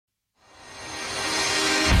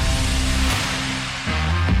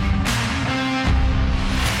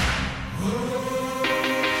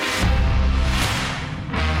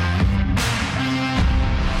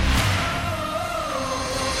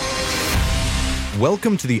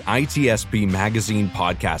Welcome to the ITSP Magazine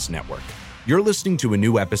Podcast Network. You're listening to a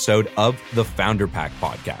new episode of the Founder Pack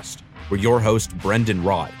Podcast, where your host, Brendon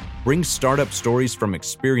brings startup stories from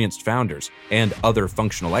experienced founders and other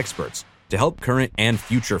functional experts to help current and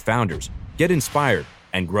future founders get inspired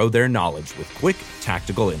and grow their knowledge with quick,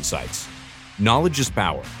 tactical insights. Knowledge is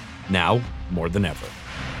power, now more than ever.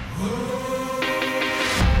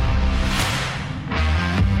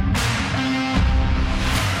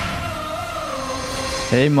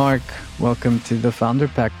 Hey, Mark. Welcome to the Founder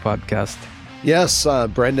Pack Podcast. Yes,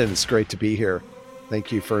 Brendon, it's great to be here.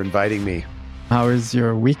 Thank you for inviting me. How is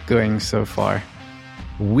your week going so far?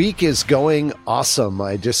 Week is going awesome.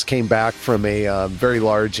 I just came back from a very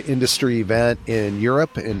large industry event in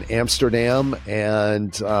Europe, in Amsterdam,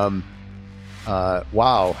 and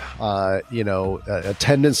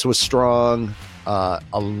attendance was strong. A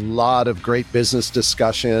lot of great business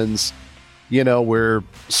discussions. There's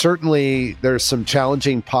some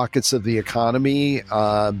challenging pockets of the economy,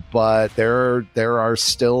 but there are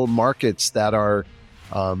still markets that are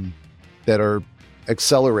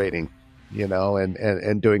accelerating,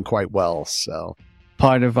 and doing quite well. So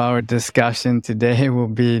part of our discussion today will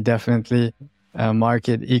be definitely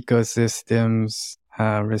market ecosystems,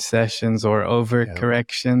 recessions or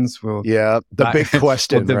overcorrections. The big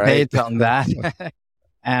question, we'll debate on that.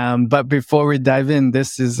 But before we dive in,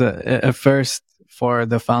 this is a first for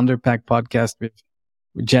the Founder Pack Podcast. We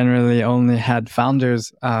generally only had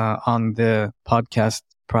founders on the podcast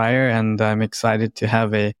prior, and I'm excited to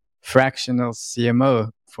have a fractional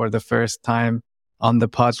CMO for the first time on the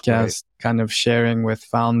podcast, kind of sharing with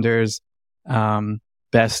founders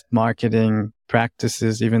best marketing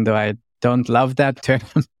practices, even though I don't love that term.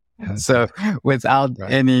 So without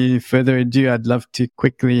any further ado, I'd love to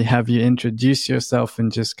quickly have you introduce yourself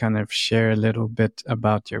and just kind of share a little bit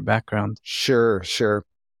about your background. Sure. So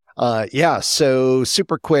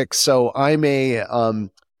super quick. So I'm a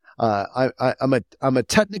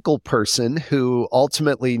technical person who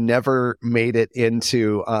ultimately never made it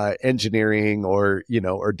into engineering or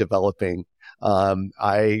developing.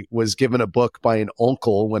 I was given a book by an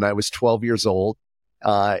uncle when I was 12 years old.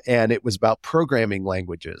 And it was about programming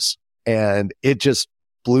languages. And it just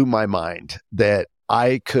blew my mind that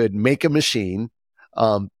I could make a machine,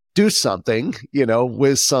 do something,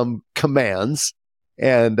 with some commands.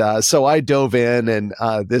 And so I dove in, and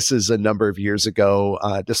this is a number of years ago,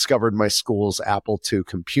 discovered my school's Apple II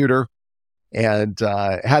computer, and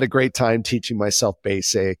had a great time teaching myself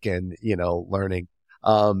BASIC and, learning.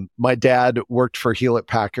 My dad worked for Hewlett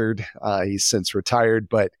Packard. He's since retired,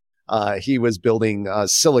 but he was building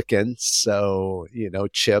silicon, so,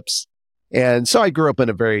 chips. And so I grew up in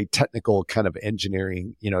a very technical kind of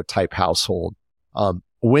engineering, type household.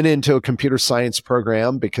 Went into a computer science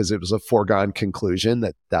program because it was a foregone conclusion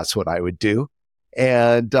that that's what I would do.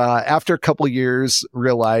 And after a couple of years,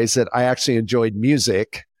 realized that I actually enjoyed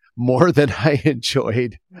music more than I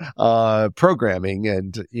enjoyed programming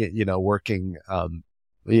and, working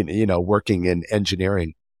in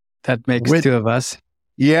engineering. That makes two of us.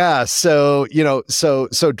 Yeah. So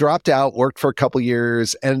dropped out, worked for a couple of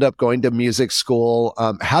years, ended up going to music school,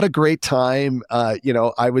 had a great time.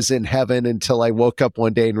 I was in heaven until I woke up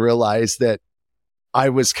one day and realized that I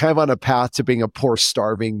was kind of on a path to being a poor,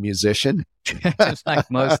 starving musician.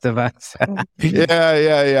 Like most of us.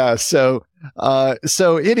 Yeah. So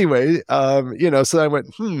anyway, so I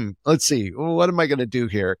went, let's see, what am I going to do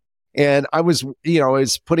here? And I was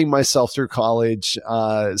putting myself through college,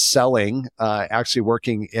 selling, actually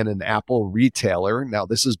working in an Apple retailer. Now,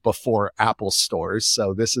 this is before Apple stores.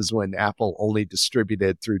 So this is when Apple only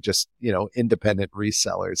distributed through just, independent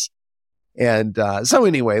resellers. And, so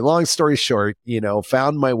anyway, long story short,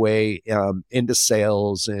 found my way, into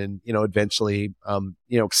sales and, eventually,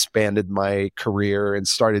 expanded my career and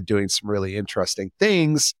started doing some really interesting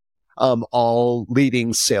things, all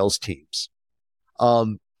leading sales teams.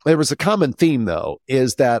 There was a common theme, though,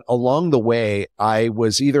 is that along the way, I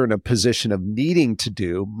was either in a position of needing to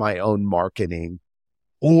do my own marketing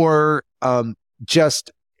or just,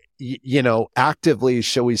 actively,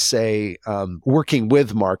 shall we say, working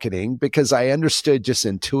with marketing, because I understood just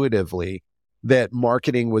intuitively that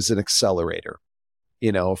marketing was an accelerator,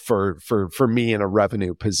 for me in a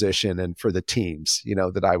revenue position and for the teams,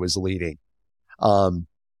 that I was leading.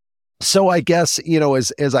 So I guess,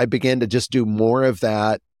 as I began to just do more of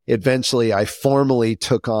that, eventually I formally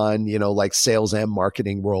took on, like sales and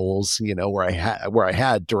marketing roles, where I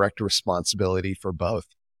had direct responsibility for both.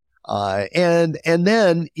 And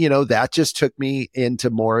then, that just took me into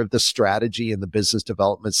more of the strategy and the business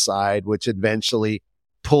development side, which eventually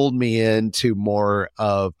pulled me into more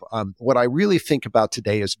of, what I really think about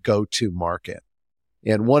today is go-to market.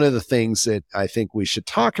 And one of the things that I think we should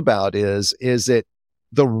talk about is that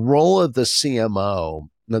the role of the CMO,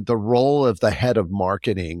 the role of the head of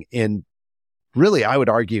marketing in really, I would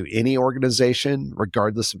argue, any organization,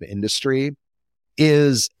 regardless of industry,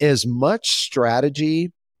 is as much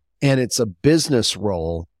strategy and it's a business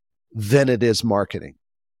role than it is marketing.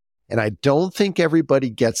 And I don't think everybody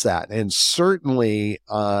gets that. And certainly,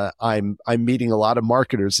 I'm meeting a lot of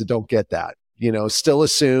marketers that don't get that. Still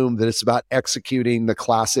assume that it's about executing the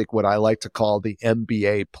classic, what I like to call the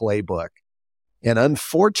MBA playbook. And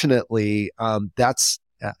unfortunately, that's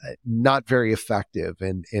not very effective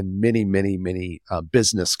in many, many, many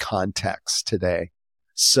business contexts today.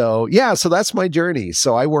 So that's my journey.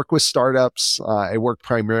 So I work with startups. I work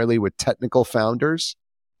primarily with technical founders.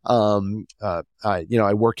 I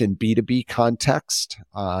work in B2B context.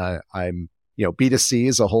 B2C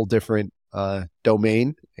is a whole different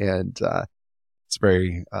domain, and it's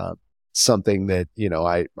very something that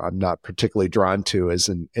I'm not particularly drawn to as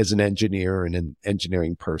an engineer and an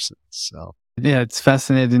engineering person. So yeah, it's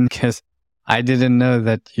fascinating because I didn't know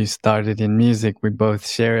that you started in music. We both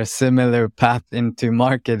share a similar path into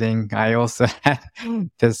marketing. I also had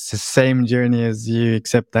the same journey as you,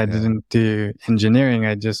 except I didn't do engineering.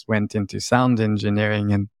 I just went into sound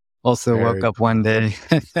engineering and also woke up one day.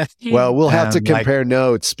 Well, we'll have to compare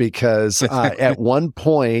notes because at one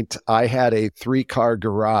point I had a 3-car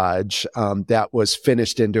garage that was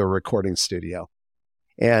finished into a recording studio.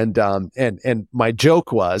 And my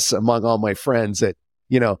joke was among all my friends that,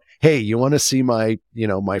 hey, you want to see my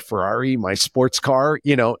Ferrari, my sports car,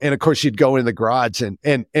 and of course you'd go in the garage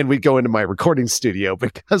and we'd go into my recording studio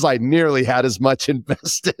because I nearly had as much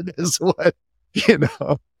invested as what,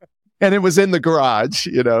 and it was in the garage,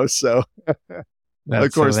 so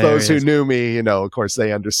of course, hilarious. Those who knew me, of course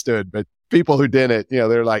they understood, but people who didn't,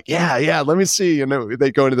 they're like, yeah, let me see.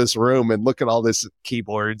 They go into this room and look at all this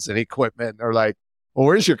keyboards and equipment. They're like, well,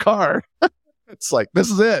 where's your car? It's like, this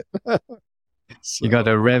is it. So, you got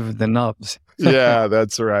to rev the knobs. Yeah,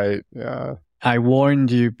 that's right. Yeah. I warned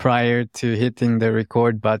you prior to hitting the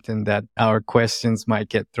record button that our questions might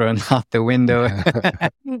get thrown out the window.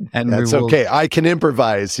 And that's okay. I can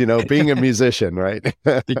improvise, being a musician, right?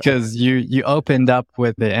 Because you opened up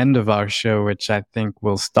with the end of our show, which I think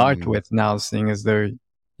we'll start with now, seeing as though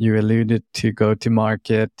you alluded to go to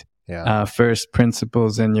market. First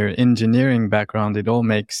principles and your engineering background, it all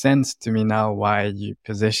makes sense to me now why you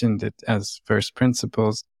positioned it as first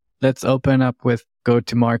principles. Let's open up with go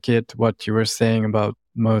to market, what you were saying about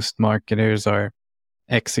most marketers are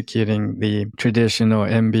executing the traditional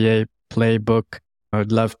MBA playbook. I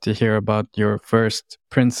would love to hear about your first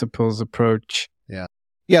principles approach.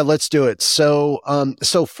 Yeah, let's do it. So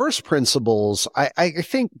first principles, I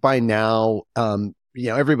think by now,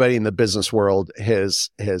 everybody in the business world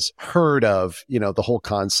has heard of, the whole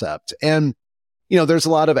concept. And, there's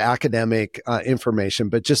a lot of academic information,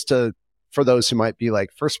 but for those who might be like,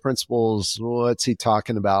 first principles, what's he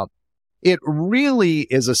talking about? It really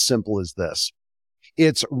is as simple as this.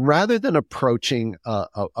 It's rather than approaching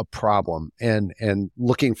a problem and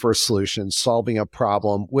looking for a solution, solving a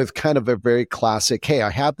problem with kind of a very classic, hey,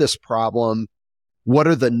 I have this problem. What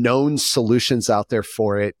are the known solutions out there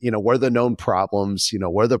for it? What are the known problems?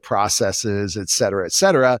 What are the processes, et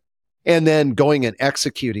cetera, and then going and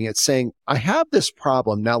executing it, saying, I have this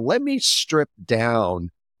problem. Now let me strip down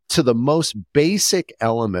to the most basic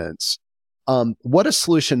elements. What a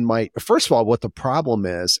solution first of all, what the problem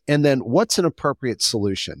is, and then what's an appropriate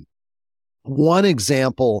solution. One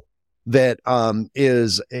example that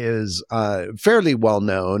is fairly well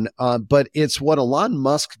known, but it's what Elon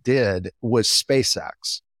Musk did with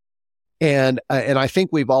SpaceX, and I think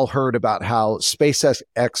we've all heard about how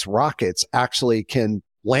SpaceX rockets actually can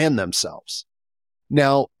land themselves.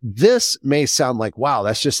 Now, this may sound like, wow,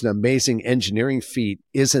 that's just an amazing engineering feat.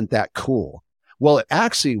 Isn't that cool? Well, it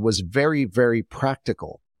actually was very, very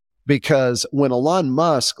practical. Because when Elon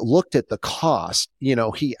Musk looked at the cost,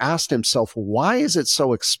 he asked himself, why is it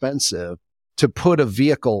so expensive to put a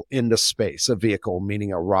vehicle into space? A vehicle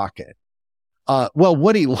meaning a rocket. Well,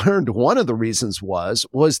 what he learned, one of the reasons was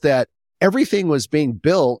that everything was being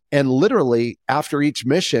built and literally after each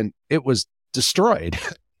mission, it was destroyed.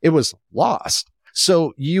 It was lost.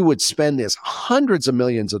 So you would spend this hundreds of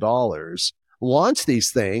millions of dollars, launch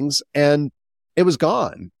these things, and it was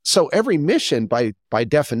gone. So every mission by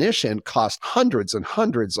definition cost hundreds and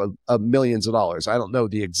hundreds of millions of dollars. I don't know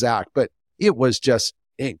the exact, but it was just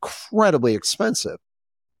incredibly expensive.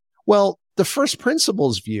 Well, the first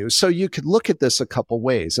principles view, so you could look at this a couple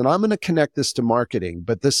ways, and I'm going to connect this to marketing,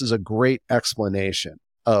 but this is a great explanation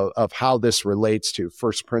of how this relates to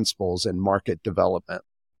first principles and market development.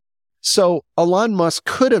 So Elon Musk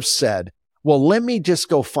could have said, well, let me just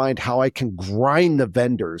go find how I can grind the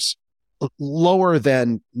vendors lower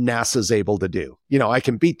than NASA's able to do. I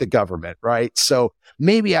can beat the government, right? So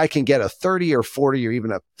maybe I can get a 30 or 40 or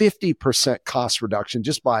even a 50% cost reduction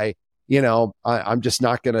just by, I'm just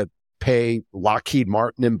not going to pay Lockheed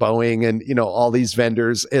Martin and Boeing and, all these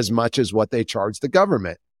vendors as much as what they charge the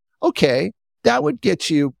government. Okay, that would get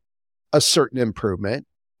you a certain improvement.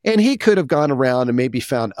 And he could have gone around and maybe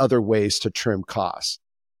found other ways to trim costs.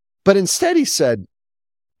 But instead he said,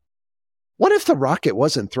 what if the rocket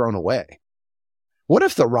wasn't thrown away? What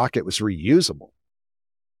if the rocket was reusable?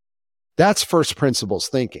 That's first principles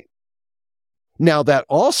thinking. Now, that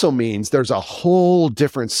also means there's a whole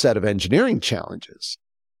different set of engineering challenges.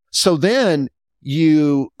 So then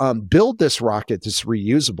you build this rocket that's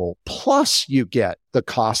reusable, plus you get the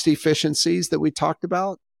cost efficiencies that we talked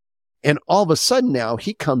about. And all of a sudden now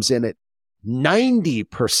he comes in at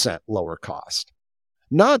 90% lower cost,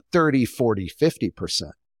 not 30, 40,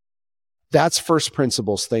 50%. That's first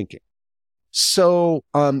principles thinking. So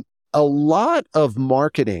a lot of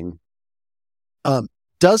marketing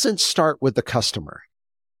doesn't start with the customer.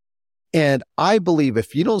 And I believe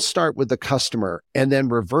if you don't start with the customer and then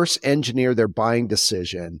reverse engineer their buying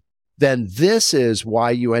decision, then this is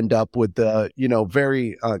why you end up with the,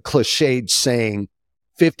 very cliched saying,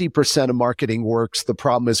 50% of marketing works. The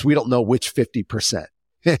problem is we don't know which 50%.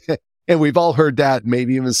 And we've all heard that.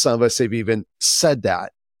 Maybe even some of us have even said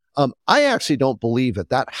that. I actually don't believe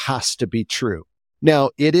that has to be true.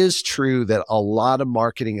 Now, it is true that a lot of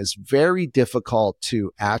marketing is very difficult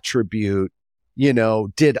to attribute.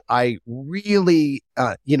 Did I really,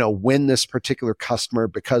 win this particular customer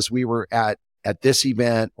because we were at this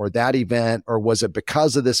event or that event, or was it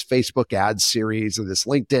because of this Facebook ad series or this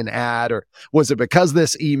LinkedIn ad, or was it because of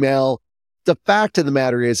this email? The fact of the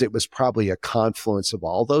matter is it was probably a confluence of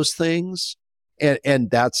all those things. And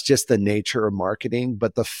that's just the nature of marketing.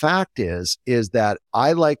 But the fact is that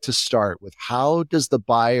I like to start with how does the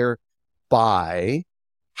buyer buy?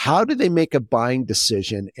 How do they make a buying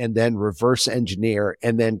decision, and then reverse engineer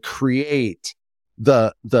and then create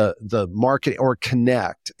the market, or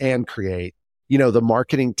connect and create, the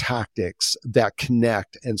marketing tactics that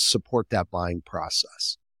connect and support that buying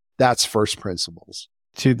process. That's first principles.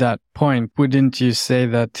 To that point, wouldn't you say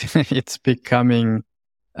that it's becoming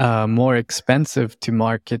more expensive to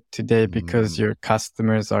market today because your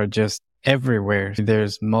customers are just everywhere?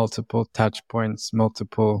 There's multiple touch points,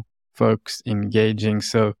 multiple folks engaging.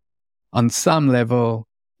 So on some level,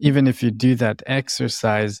 even if you do that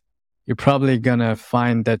exercise, you're probably going to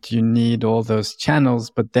find that you need all those channels,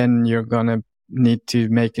 but then you're going to need to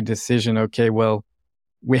make a decision. Okay, well,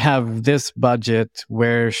 we have this budget.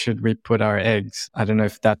 Where should we put our eggs? I don't know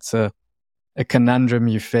if that's a conundrum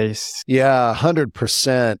you face. Yeah,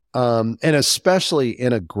 100%. And especially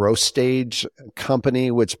in a growth stage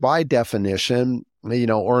company, which by definition,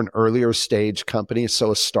 or an earlier stage company,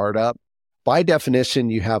 so a startup, by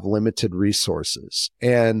definition, you have limited resources.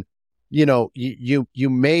 And, you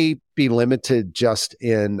may be limited just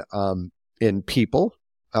in people.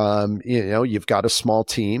 You've got a small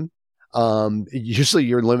team. Usually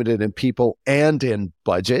you're limited in people and in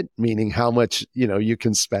budget, meaning how much, you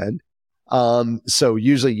can spend. So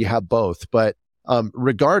usually you have both, but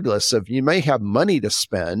regardless of, you may have money to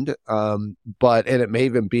spend, and it may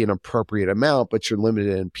even be an appropriate amount, but you're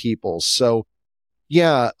limited in people. So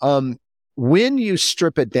yeah, when you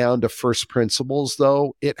strip it down to first principles,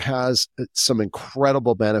 though, it has some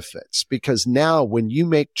incredible benefits, because now when you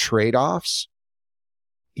make trade-offs,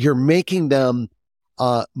 you're making them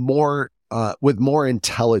more with more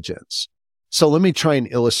intelligence. So let me try and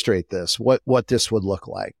illustrate this, what this would look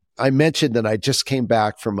like. I mentioned that I just came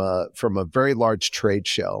back from a very large trade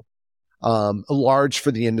show, large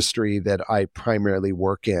for the industry that I primarily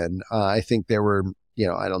work in. I think there were,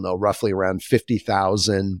 roughly around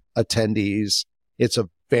 50,000 attendees. It's a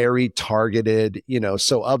very targeted,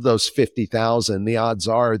 so of those 50,000, the odds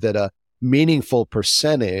are that a meaningful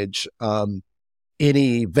percentage,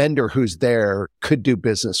 any vendor who's there could do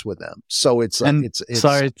business with them. So it's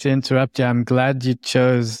sorry to interrupt you. I'm glad you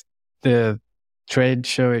chose the trade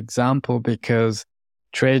show example, because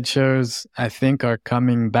trade shows, I think, are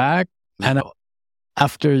coming back. And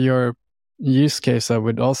after your use case, I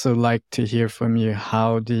would also like to hear from you.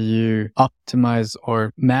 How do you optimize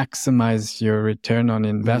or maximize your return on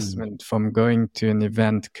investment from going to an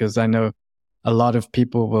event? Because I know a lot of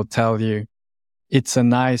people will tell you it's a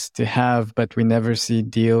nice to have, but we never see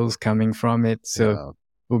deals coming from it. So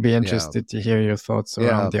we'll be interested to hear your thoughts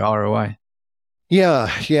around the ROI.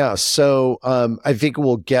 Yeah. So I think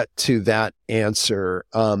we'll get to that answer.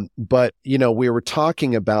 But we were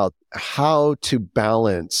talking about how to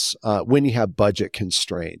balance when you have budget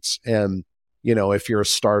constraints, and if you're a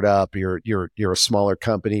startup, you're a smaller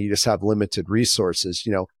company, you just have limited resources.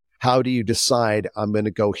 How do you decide? I'm going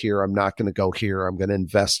to go here. I'm not going to go here. I'm going to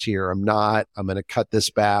invest here. I'm not. I'm going to cut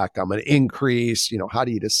this back. I'm going to increase. How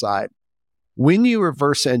do you decide? When you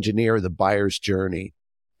reverse engineer the buyer's journey,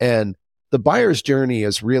 and the buyer's journey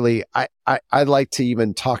is really, I like to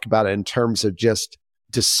even talk about it in terms of just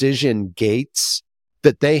decision gates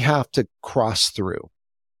that they have to cross through.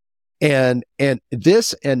 And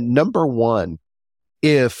number one,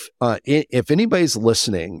 if anybody's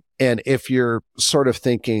listening, and if you're sort of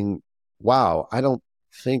thinking, wow, I don't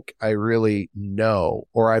think I really know,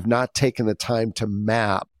 or I've not taken the time to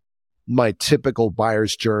map my typical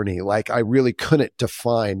buyer's journey, like I really couldn't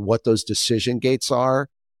define what those decision gates are,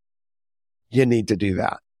 you need to do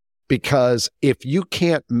that. Because if you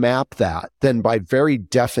can't map that, then by very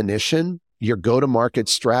definition, your go-to-market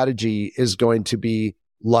strategy is going to be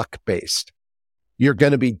luck-based. You're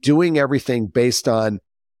going to be doing everything based on,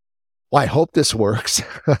 well, I hope this works.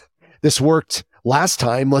 This worked last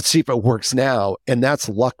time. Let's see if it works now. And that's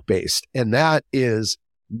luck-based. And that is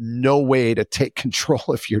no way to take control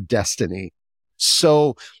of your destiny.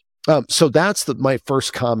 So that's my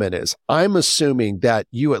first comment is, I'm assuming that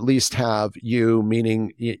you at least have,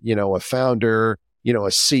 meaning, a founder, a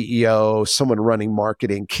CEO, someone running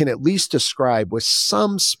marketing, can at least describe with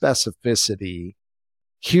some specificity,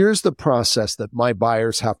 here's the process that my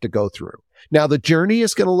buyers have to go through. Now, the journey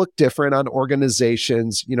is going to look different on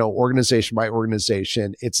organizations, organization by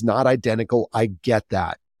organization. It's not identical. I get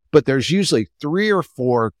that. But there's usually 3 or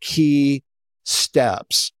 4 key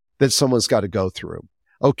steps that someone's got to go through.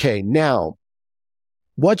 Okay, now,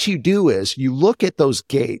 what you do is you look at those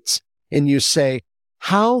gates and you say,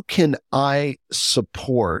 how can I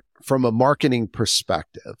support, from a marketing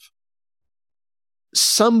perspective,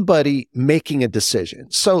 somebody making a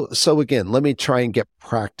decision? So again, let me try and get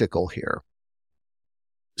practical here.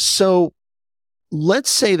 So let's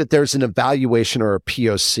say that there's an evaluation or a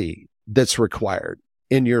POC that's required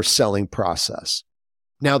in your selling process.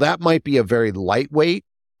 Now, that might be a very lightweight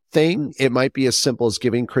thing. It might be as simple as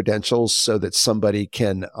giving credentials so that somebody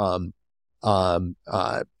can,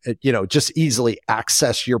 just easily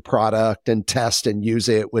access your product and test and use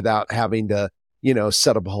it without having to,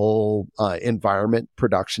 set up a whole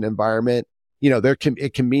production environment.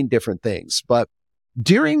 It can mean different things. But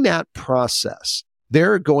during that process,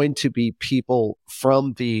 there are going to be people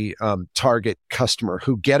from the target customer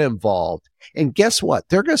who get involved. And guess what?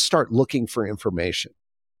 They're going to start looking for information.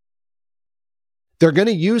 They're going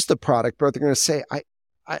to use the product, but they're going to say,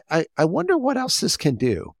 I wonder what else this can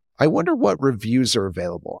do. I wonder what reviews are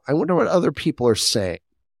available. I wonder what other people are saying.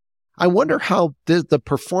 I wonder how the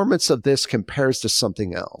performance of this compares to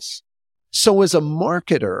something else. So as a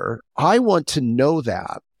marketer, I want to know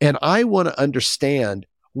that, and I want to understand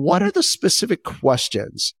what are the specific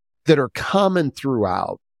questions that are common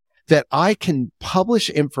throughout that I can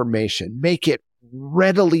publish information, make it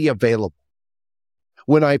readily available.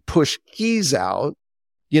 When I push keys out,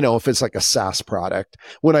 if it's like a SaaS product,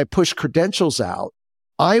 when I push credentials out,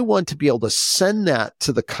 I want to be able to send that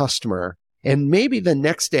to the customer. And maybe the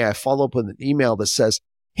next day I follow up with an email that says,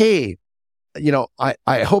 hey,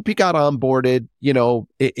 I hope you got onboarded.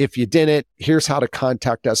 If you didn't, here's how to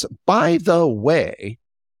contact us. By the way,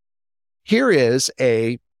 here's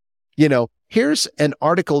an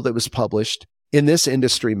article that was published in this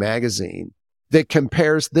industry magazine that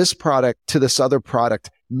compares this product to this other product.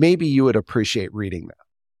 Maybe you would appreciate reading that.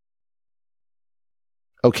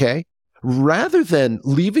 Okay? Rather than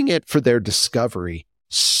leaving it for their discovery,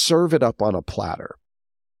 serve it up on a platter.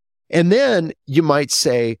 And then you might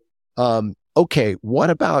say, okay, what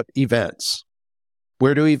about events?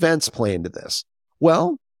 Where do events play into this?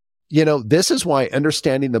 Well, this is why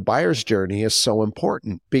understanding the buyer's journey is so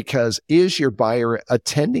important, because is your buyer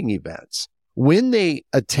attending events? When they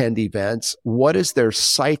attend events, what is their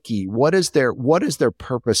psyche? What is their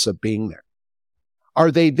purpose of being there?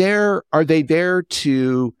 Are they there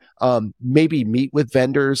to maybe meet with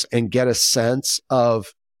vendors and get a sense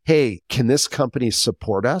of, hey, can this company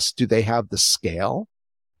support us? Do they have the scale?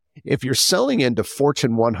 If you're selling into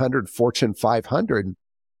Fortune 100, Fortune 500,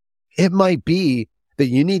 it might be that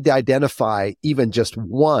you need to identify even just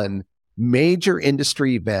one major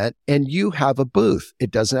industry event and you have a booth.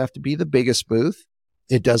 It doesn't have to be the biggest booth.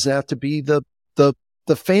 It doesn't have to be the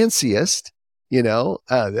fanciest.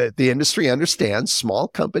 The industry understands small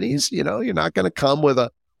companies. You're not going to come with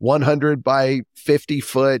a 100 by 50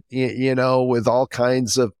 foot, with all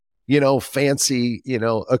kinds of fancy,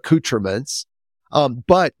 accoutrements.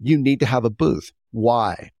 But you need to have a booth.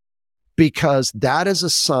 Why? Because that is a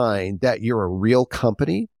sign that you're a real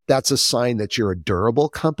company. That's a sign that you're a durable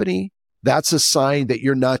company. That's a sign that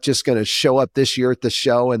you're not just going to show up this year at the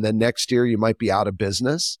show and then next year you might be out of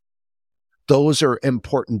business. Those are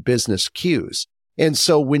important business cues. And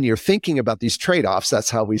so when you're thinking about these trade-offs,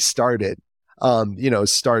 that's how we started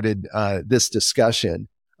this discussion.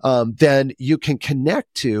 Then you can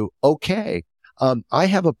connect to, okay, I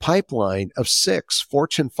have a pipeline of 6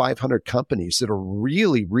 Fortune 500 companies that are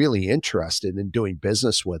really, really interested in doing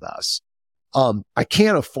business with us. I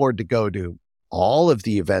can't afford to go to all of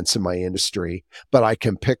the events in my industry, but I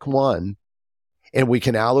can pick one and we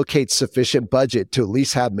can allocate sufficient budget to at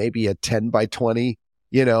least have maybe a 10 by 20,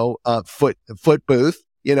 foot booth,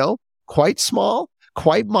 quite small,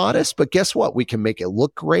 quite modest, but guess what? We can make it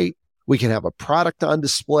look great. We can have a product on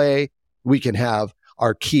display. We can have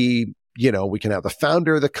our key, we can have the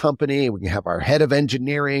founder of the company. We can have our head of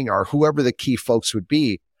engineering or whoever the key folks would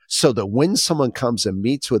be, so that when someone comes and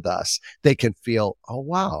meets with us, they can feel, oh,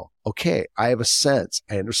 wow, okay, I have a sense.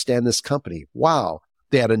 I understand this company. Wow,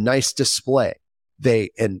 they had a nice display.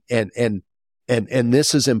 And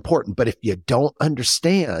this is important. But if you don't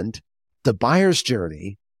understand the buyer's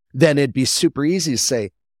journey, then it'd be super easy to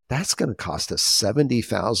say, that's going to cost us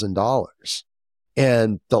 $70,000.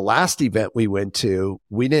 And the last event we went to,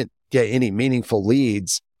 we didn't get any meaningful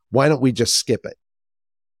leads. Why don't we just skip it?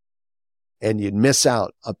 And you'd miss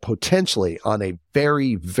out potentially on a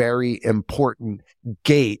very, very important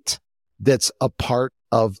gate that's a part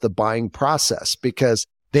of the buying process, because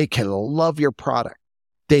they can love your product.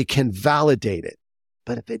 They can validate it.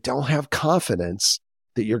 But if they don't have confidence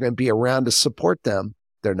that you're going to be around to support them,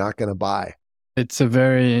 they're not going to buy. It's a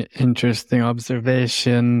very interesting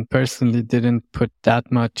observation. Personally, didn't put that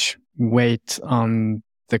much weight on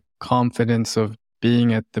the confidence of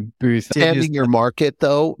being at the booth. Understanding your market,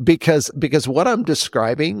 though, because what I'm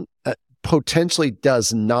describing potentially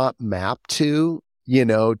does not map to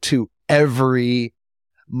every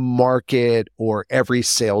market or every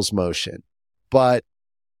sales motion, but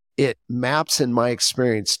it maps, in my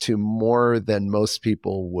experience, to more than most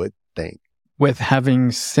people would think. With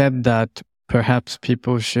having said that, perhaps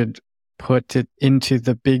people should put it into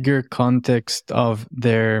the bigger context of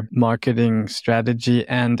their marketing strategy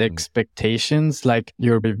and expectations. Like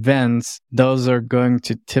your events, those are going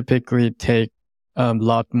to typically take a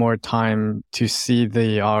lot more time to see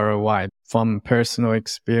the ROI. From personal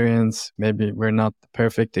experience, maybe we're not the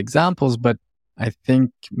perfect examples, but I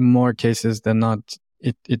think more cases than not,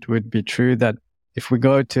 it would be true that if we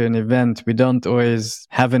go to an event, we don't always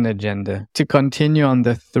have an agenda. To continue on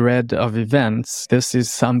the thread of events, this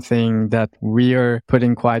is something that we are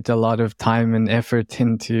putting quite a lot of time and effort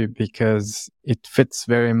into because it fits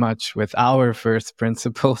very much with our first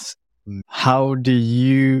principles. How do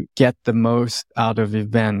you get the most out of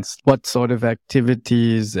events? What sort of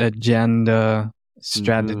activities, agenda,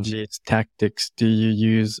 strategies, tactics do you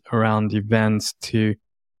use around events to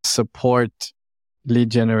support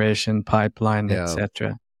lead generation, pipeline,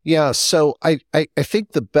 etc.? Yeah. So I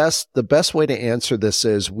think the best way to answer this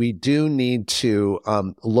is we do need to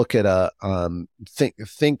look at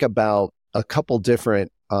think about a couple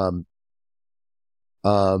different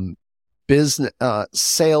business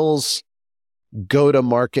sales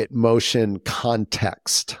go-to-market motion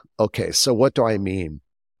context. Okay. So what do I mean?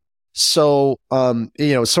 So, sort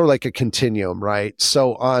of like a continuum, right?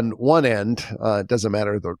 So on one end, it doesn't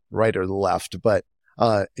matter the right or the left, but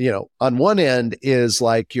on one end is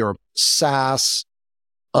like your SaaS,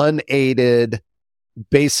 unaided.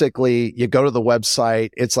 Basically, you go to the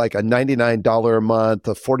website, it's like a $99 a month,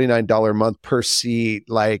 a $49 a month per seat.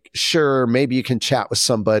 Like, sure, maybe you can chat with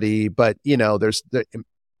somebody, but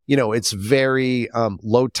it's very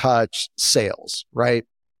low touch sales, right?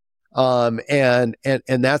 And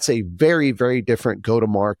that's a very, very different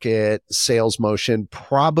go-to-market sales motion.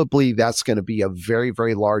 Probably that's going to be a very,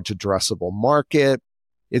 very large addressable market.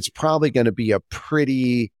 It's probably going to be a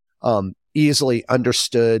pretty easily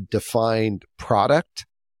understood, defined product.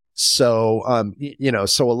 So,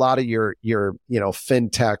 so a lot of your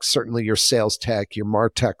fintech, certainly your sales tech, your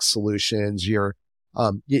MarTech solutions, your,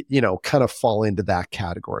 kind of fall into that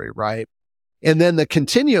category, right? And then the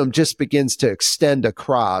continuum just begins to extend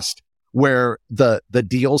across where the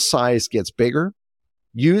deal size gets bigger.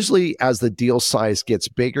 Usually as the deal size gets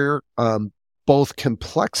bigger, both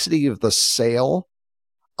complexity of the sale,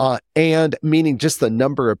 and meaning just the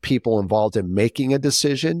number of people involved in making a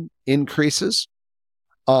decision increases.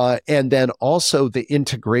 And then also the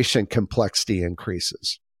integration complexity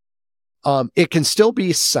increases. It can still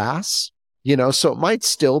be SaaS. So it might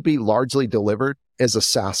still be largely delivered as a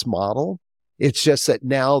SaaS model. It's just that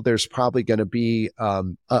now there's probably going to be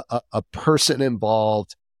a person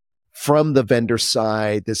involved from the vendor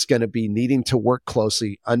side that's going to be needing to work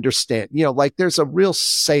closely, understand, like there's a real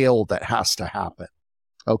sale that has to happen.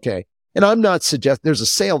 Okay. And I'm not suggesting there's a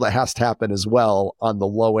sale that has to happen as well on the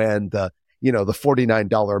low end, the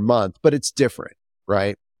 $49 a month, but it's different,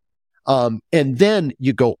 right? And then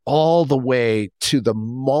you go all the way to the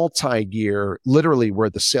multi-year, literally where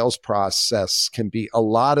the sales process can be. A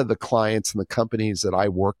lot of the clients and the companies that I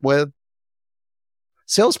work with,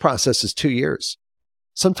 sales process is 2 years,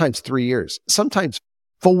 sometimes 3 years, sometimes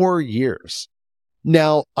 4 years.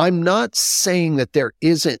 Now, I'm not saying that there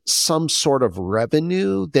isn't some sort of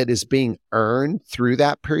revenue that is being earned through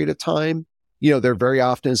that period of time. There very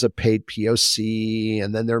often is a paid POC,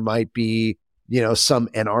 and then there might be some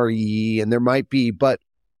NRE, and there might be, but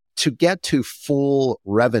to get to full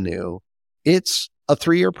revenue, it's a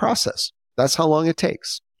 3-year process. That's how long it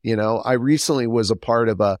takes. I recently was a part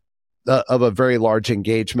of a very large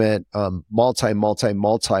engagement,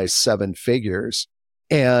 multi 7 figures.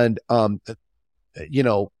 And,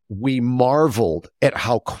 we marveled at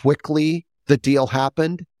how quickly the deal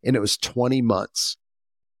happened, and it was 20 months.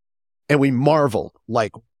 And we marveled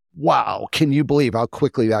like, wow, can you believe how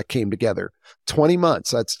quickly that came together? 20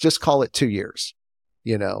 months. Let's just call it 2 years,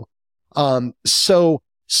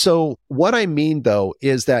 So what I mean though,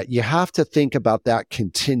 is that you have to think about that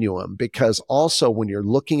continuum, because also when you're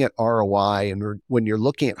looking at ROI and when you're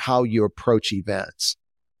looking at how you approach events.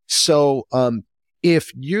 So,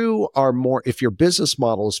 if your business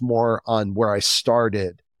model is more on where I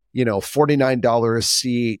started, $49 a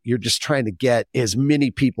seat, you're just trying to get as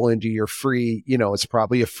many people into your free, it's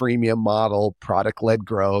probably a freemium model, product-led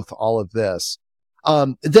growth, all of this.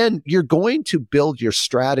 Then you're going to build your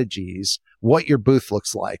strategies, what your booth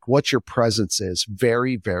looks like, what your presence is,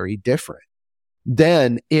 very, very different.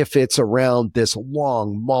 Then if it's around this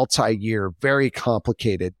long, multi-year, very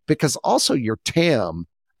complicated, because also your TAM,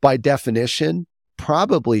 by definition,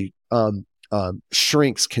 probably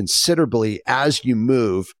shrinks considerably as you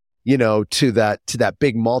move to that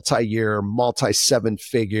big multi-year,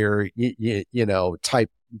 multi-7-figure,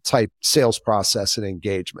 type sales process and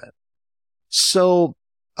engagement. So,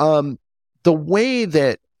 the way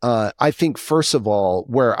that, I think, first of all,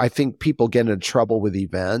 where I think people get into trouble with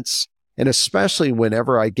events, and especially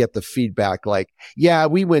whenever I get the feedback like, yeah,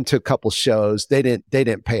 we went to a couple shows, they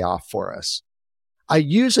didn't pay off for us. I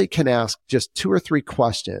usually can ask just 2 or 3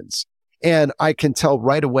 questions, and I can tell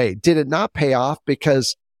right away, did it not pay off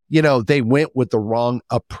because they went with the wrong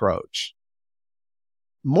approach?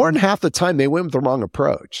 More than half the time, they went with the wrong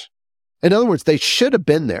approach. In other words, they should have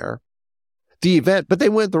been there, the event, but they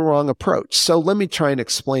went with the wrong approach. So let me try and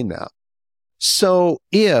explain that. So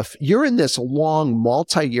if you're in this long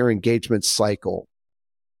multi-year engagement cycle,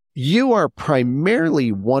 you are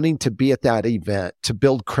primarily wanting to be at that event to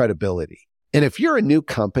build credibility. And if you're a new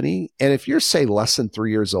company, and if you're, say, less than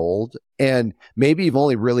 3 years old, and maybe you've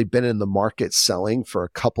only really been in the market selling for a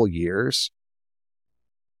couple years,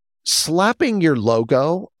 slapping your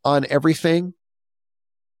logo on everything,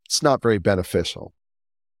 it's not very beneficial.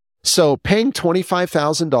 So paying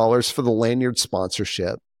 $25,000 for the lanyard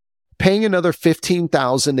sponsorship, paying another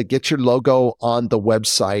 $15,000 to get your logo on the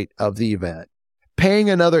website of the event, paying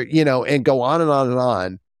another, and go on and on and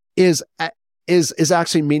on is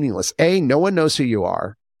actually meaningless. No one knows who you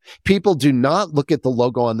are. People do not look at the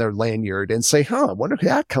logo on their lanyard and say, I wonder who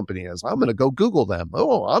that company is. I'm going to go Google them.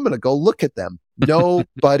 Oh, I'm going to go look at them.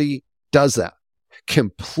 Nobody does that.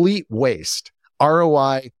 Complete waste.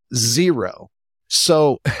 ROI, 0.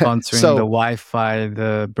 So sponsoring the Wi-Fi,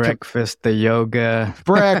 the breakfast, the yoga.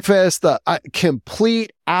 Breakfast, the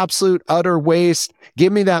complete, absolute, utter waste.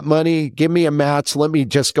 Give me that money. Give me a match. Let me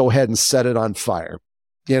just go ahead and set it on fire.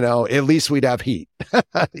 At least we'd have heat,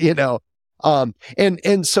 and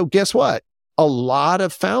so guess what? A lot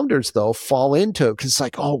of founders though fall into it because it's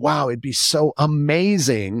like, oh, wow, it'd be so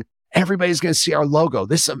amazing. Everybody's going to see our logo.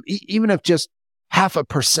 Even if just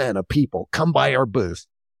 0.5% of people come by our booth,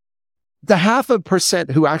 the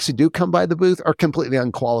 0.5% who actually do come by the booth are completely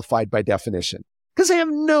unqualified by definition because they have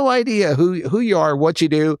no idea who you are, what you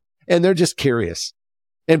do, and they're just curious.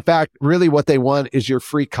 In fact, really what they want is your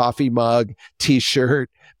free coffee mug, t-shirt,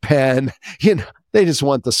 pen. They just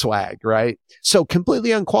want the swag, right? So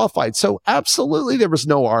completely unqualified. So absolutely there was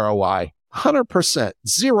no ROI, 100%,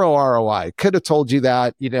 0 ROI. Could have told you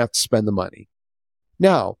that. You'd have to spend the money.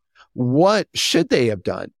 Now, what should they have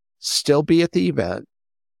done? Still be at the event,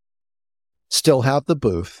 still have the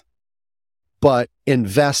booth, but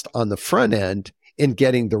invest on the front end in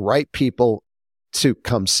getting the right people to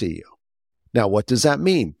come see you. Now, what does that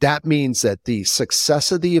mean? That means that the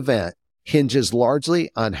success of the event hinges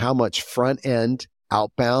largely on how much front end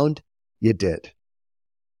outbound you did.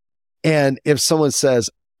 And if someone says,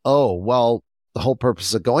 oh, well, the whole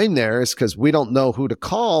purpose of going there is because we don't know who to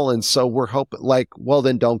call. And so we're hoping, like, well,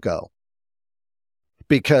 then don't go.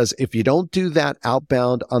 Because if you don't do that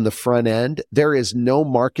outbound on the front end, there is no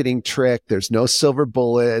marketing trick. There's no silver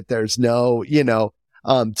bullet. There's no, to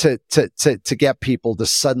get people to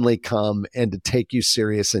suddenly come and to take you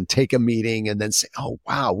serious and take a meeting and then say, oh,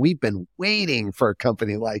 wow, we've been waiting for a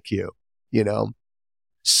company like you,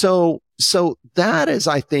 So that is,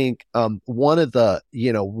 I think, one of the,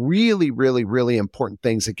 really, really, really important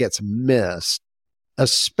things that gets missed,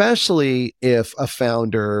 especially if a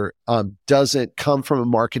founder doesn't come from a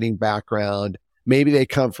marketing background. Maybe they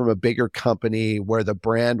come from a bigger company where the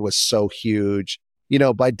brand was so huge.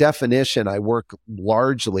 By definition, I work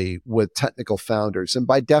largely with technical founders. And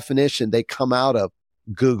by definition, they come out of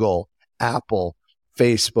Google, Apple,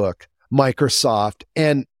 Facebook, Microsoft.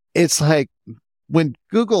 And it's like when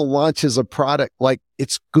Google launches a product, like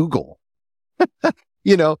it's Google,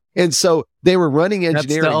 and so they were running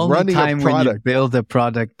engineering, That's the only running time a product. when you build a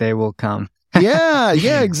product, they will come. Yeah,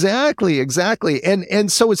 exactly.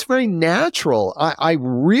 And so it's very natural. I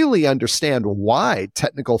really understand why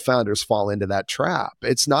technical founders fall into that trap.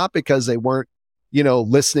 It's not because they weren't,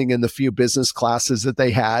 listening in the few business classes that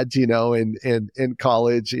they had, in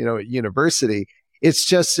college, at university. It's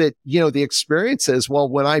just that, the experience is, well,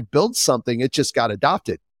 when I build something, it just got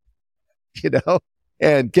adopted,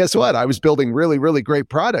 And guess what? I was building really, really great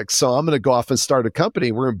products. So I'm going to go off and start a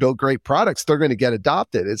company. We're going to build great products. They're going to get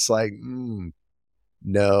adopted. It's like,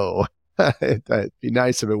 no, it'd be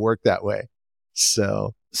nice if it worked that way.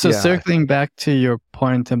 So yeah. Circling back to your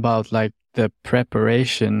point about like the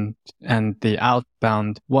preparation and the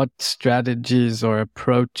outbound, what strategies or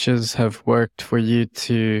approaches have worked for you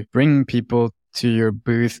to bring people to your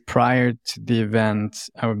booth prior to the event?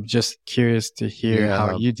 I'm just curious to hear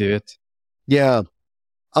how you do it. Yeah.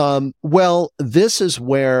 Well, this is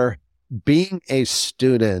where being a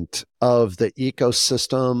student of the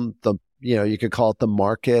ecosystem, you could call it the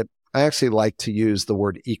market. I actually like to use the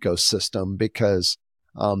word ecosystem because,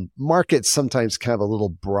 market sometimes kind of a little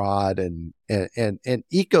broad and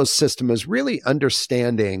ecosystem is really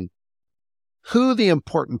understanding who the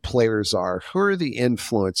important players are, who are the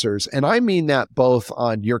influencers. And I mean that both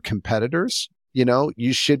on your competitors,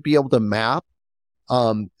 you should be able to map.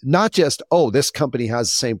 Not just, oh, this company has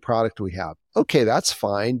the same product we have. Okay, that's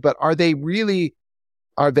fine. But are they really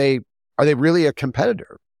a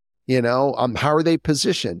competitor? How are they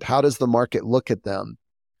positioned? How does the market look at them?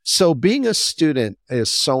 So being a student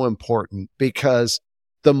is so important because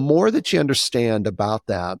the more that you understand about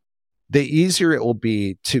that, the easier it will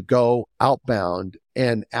be to go outbound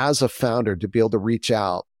and as a founder to be able to reach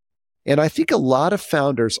out. And I think a lot of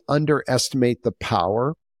founders underestimate the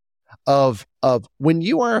power of when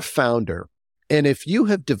you are a founder, and if you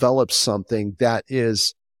have developed something that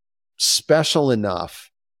is special enough,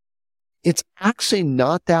 it's actually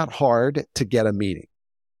not that hard to get a meeting.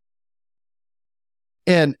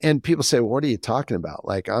 And people say, well, what are you talking about?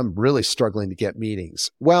 Like, I'm really struggling to get meetings.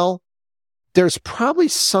 Well, there's probably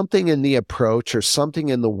something in the approach or something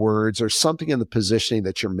in the words or something in the positioning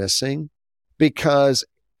that you're missing, because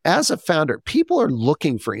as a founder, people are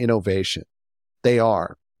looking for innovation. They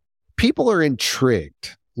are. People are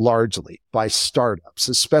intrigued largely by startups,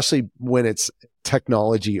 especially when it's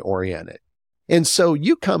technology oriented. And so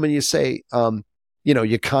you come and you say,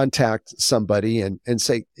 you contact somebody and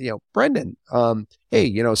say, Brendon,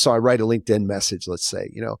 hey, so I write a LinkedIn message, let's say,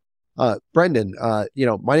 Brendon,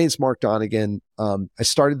 my name's Mark Donnigan. I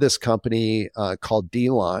started this company called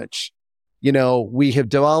D-Launch. We have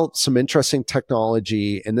developed some interesting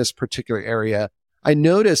technology in this particular area. I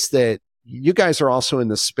noticed that you guys are also in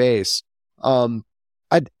the space.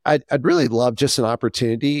 I'd really love just an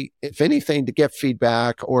opportunity, if anything, to get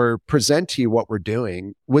feedback or present to you what we're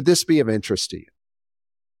doing. Would this be of interest to you?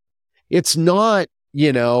 It's not,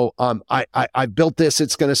 I built this.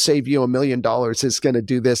 It's going to save you $1 million. It's going to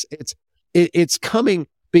do this. It's coming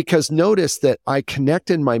because notice that I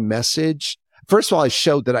connected my message. First of all, I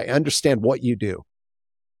showed that I understand what you do.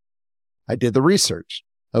 I did the research.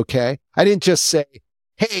 Okay. I didn't just say,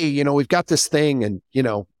 hey, we've got this thing and,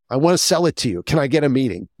 I want to sell it to you. Can I get a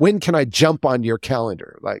meeting? When can I jump on your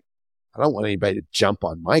calendar? Like, I don't want anybody to jump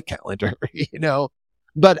on my calendar,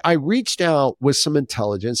 But I reached out with some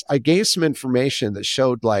intelligence. I gave some information that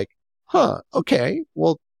showed like, okay,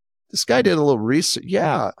 well, this guy did a little research.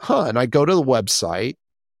 Yeah. And I go to the website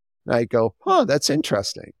and I go, that's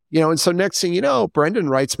interesting. And so next thing you know, Brendon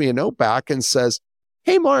writes me a note back and says,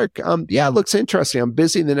 hey, Mark, yeah, it looks interesting. I'm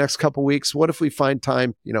busy in the next couple of weeks. What if we find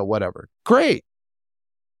time, whatever. Great.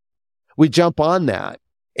 We jump on that.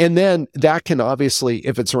 And then that can obviously,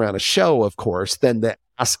 if it's around a show, of course, then the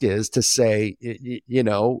ask is to say,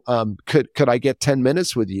 could I get 10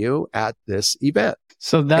 minutes with you at this event?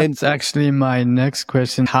 So that's actually my next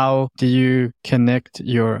question. How do you connect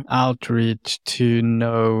your outreach to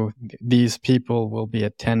know these people will be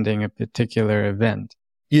attending a particular event?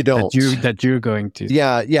 You don't. That you're going to.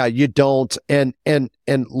 Yeah, you don't. And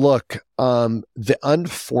look,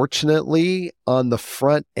 unfortunately on the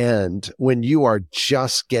front end, when you are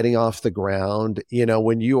just getting off the ground,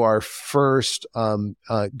 when you are first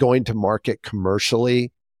going to market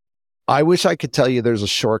commercially, I wish I could tell you there's a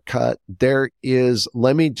shortcut. There is,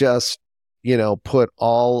 let me just, put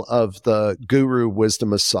all of the guru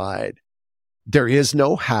wisdom aside. There is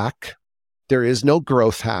no hack. There is no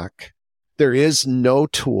growth hack. There is no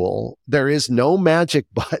tool. There is no magic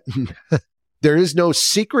button. There is no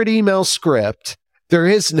secret email script. There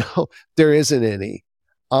isn't any.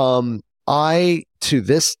 I, to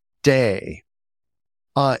this day,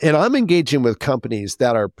 and I'm engaging with companies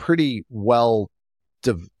that are pretty well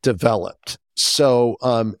developed. So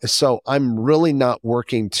I'm really not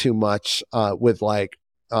working too much with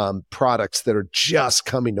products that are just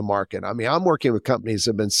coming to market. I mean, I'm working with companies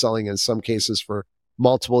that have been selling in some cases for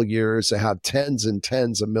multiple years, that have tens and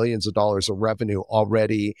tens of millions of dollars of revenue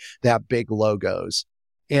already, that have big logos.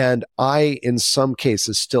 And I, in some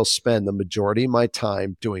cases, still spend the majority of my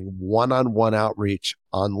time doing one-on-one outreach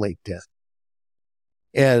on LinkedIn.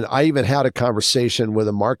 And I even had a conversation with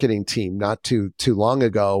a marketing team not too long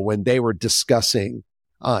ago when they were discussing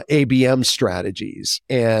ABM strategies.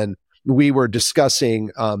 And we were discussing,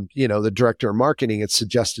 the director of marketing had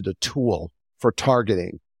suggested a tool for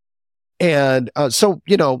targeting. And so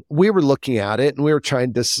we were looking at it and we were trying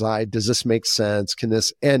to decide, does this make sense? Can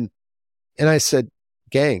this? And I said,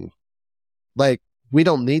 gang, we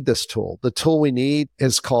don't need this tool. The tool we need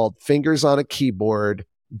is called fingers on a keyboard,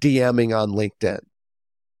 DMing on LinkedIn.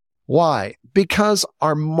 Why? Because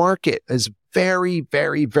our market is very,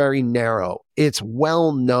 very, very narrow. It's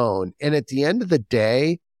well known. And at the end of the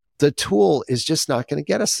day, the tool is just not going to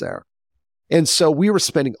get us there. And so we were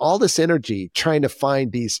spending all this energy trying to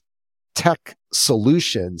find these tech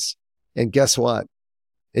solutions. And guess what?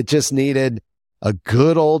 It just needed a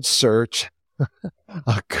good old search,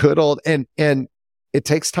 and it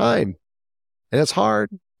takes time and it's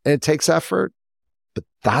hard and it takes effort, but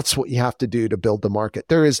that's what you have to do to build the market.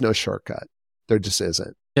 There is no shortcut. There just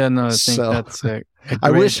isn't. Yeah, no, I think that's a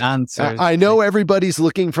great answer. I know everybody's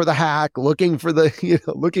looking for the hack, looking for the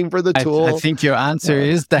tool. I think your answer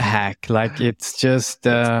is the hack. It's just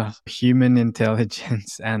human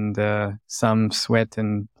intelligence and some sweat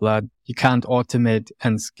and blood. You can't automate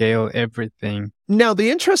and scale everything. Now, the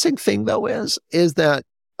interesting thing though is that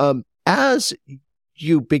as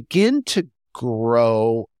you begin to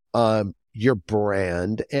grow your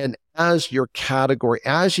brand and as your category,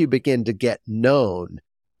 as you begin to get known,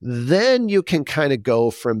 then you can kind of go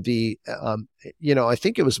from the, I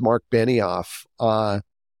think it was Mark Benioff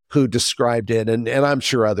who described it, and I'm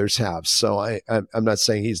sure others have. So I'm not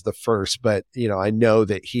saying he's the first, but I know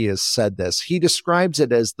that he has said this. He describes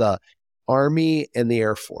it as the Army and the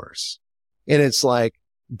Air Force, and it's like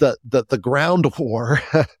the ground war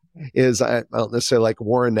is, I don't necessarily like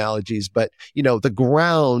war analogies, but the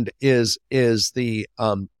ground is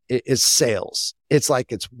sales. It's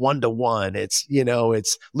like it's 1-to-1. It's,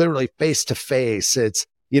 it's literally face to face. It's,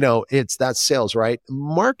 it's that sales, right?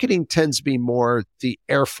 Marketing tends to be more the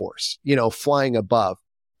Air Force, flying above.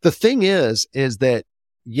 The thing is that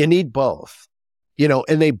you need both,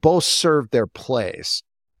 and they both serve their place.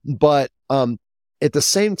 But, at the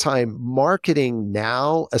same time, marketing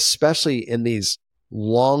now, especially in these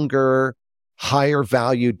longer, higher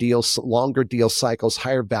value deals, longer deal cycles,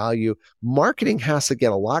 higher value, marketing has to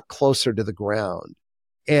get a lot closer to the ground.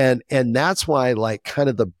 And that's why kind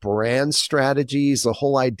of the brand strategies, the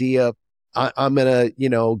whole idea, I'm going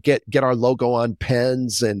to, get our logo on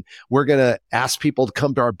pens and we're going to ask people to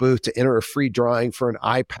come to our booth to enter a free drawing for an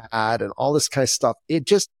iPad and all this kind of stuff.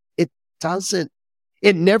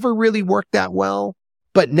 It never really worked that well,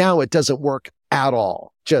 but now it doesn't work at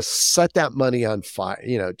all. Just set that money on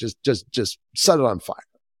fire, just set it on fire.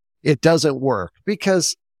 It doesn't work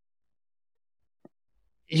because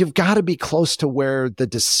you've got to be close to where the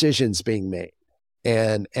decision's being made.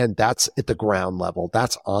 And that's at the ground level.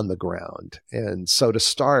 That's on the ground. And so to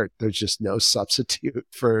start, there's just no substitute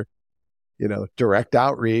for, direct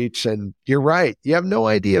outreach. And you're right. You have no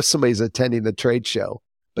idea if somebody's attending the trade show,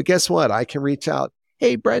 but guess what? I can reach out.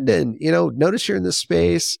 Hey, Brendon, notice you're in this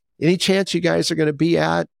space. any chance you guys are going to be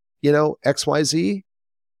at, XYZ?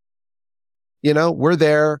 We're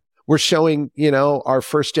there. We're showing, our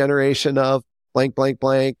first generation of blank, blank,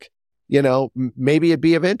 blank, maybe it'd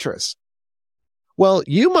be of interest. Well,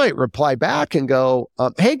 you might reply back and go,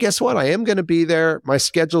 hey, guess what? I am going to be there. My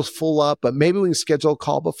schedule's full up, but maybe we can schedule a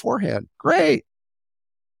call beforehand. Great.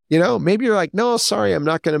 Maybe you're like, no, sorry, I'm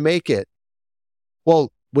not going to make it.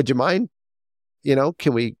 Well, would you mind?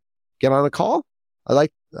 Can we get on a call? I'd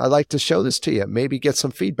like to show this to you. Maybe get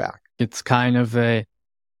some feedback. It's kind of a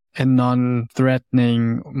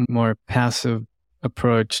non-threatening, more passive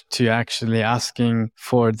approach to actually asking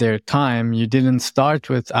for their time. You didn't start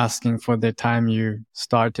with asking for their time. You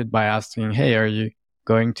started by asking, hey, are you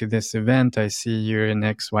going to this event? I see you're in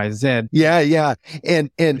XYZ. Yeah.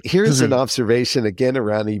 And here's an observation again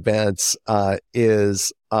around events,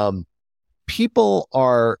 is people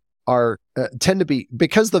tend to be,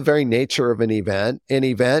 because the very nature of an event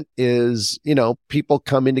is, people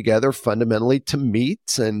coming together fundamentally to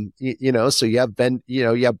meet. And, so you have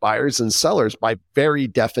buyers and sellers by very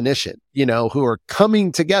definition, who are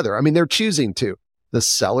coming together. I mean, they're choosing to. The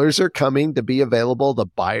sellers are coming to be available. The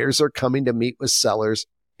buyers are coming to meet with sellers.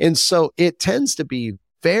 And so it tends to be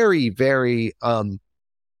very, very,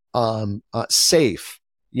 safe,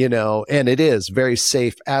 and it is very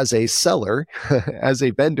safe as a seller, as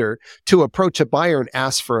a vendor, to approach a buyer and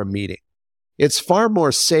ask for a meeting. It's far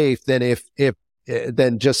more safe than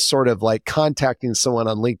than just sort of like contacting someone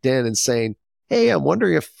on LinkedIn and saying, hey, I'm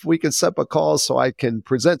wondering if we can set up a call so I can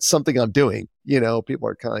present something I'm doing. People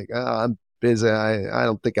are kind of like, oh, I'm busy. I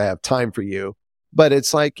don't think I have time for you. But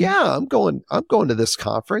it's like, yeah, I'm going to this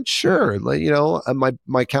conference. Sure.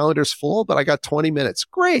 My calendar's full, but I got 20 minutes.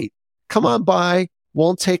 Great. Come on by.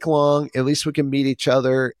 Won't take long. At least we can meet each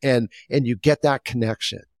other, and you get that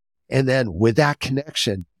connection. And then with that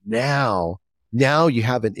connection, now you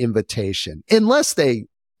have an invitation, unless they,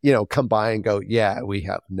 come by and go, yeah, we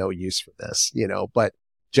have no use for this, but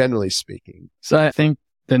generally speaking. So I think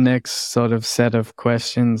the next sort of set of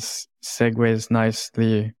questions segues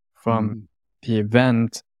nicely from the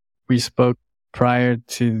event. We spoke prior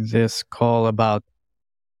to this call about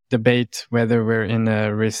debate whether we're in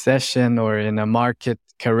a recession or in a market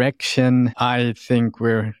correction. I think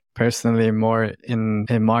we're personally more in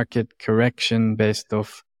a market correction based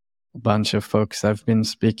off a bunch of folks I've been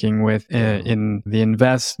speaking with in the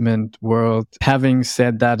investment world. Having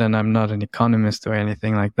said that, and I'm not an economist or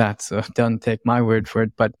anything like that, so don't take my word for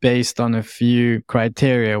it, but based on a few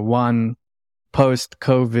criteria. One,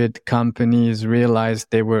 post-COVID, companies realized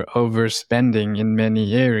they were overspending in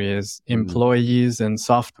many areas, employees and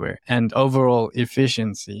software, and overall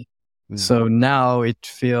efficiency. So now it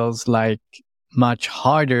feels like much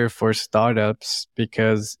harder for startups,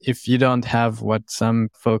 because if you don't have what some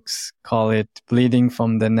folks call it bleeding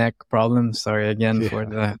from the neck problem, sorry again for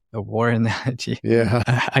the war analogy. Yeah.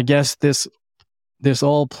 I guess this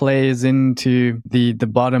all plays into the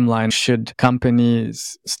bottom line. Should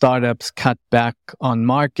startups cut back on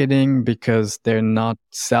marketing because they're not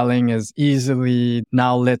selling as easily?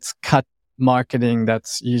 Now let's cut marketing.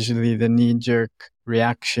 That's usually the knee-jerk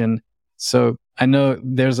reaction. So I know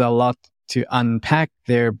there's a lot to unpack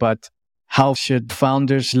there, but how should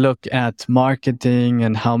founders look at marketing,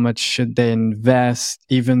 and how much should they invest,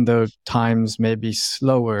 even though times may be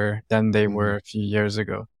slower than they were a few years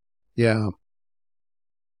ago? Yeah.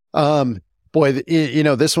 Boy,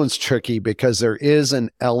 this one's tricky, because there is an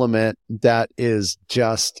element that is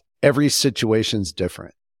just every situation's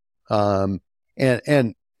different. And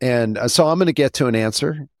so I'm going to get to an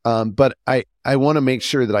answer. But I want to make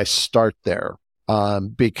sure that I start there,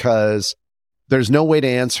 because there's no way to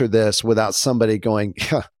answer this without somebody going,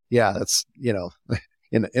 yeah, that's, in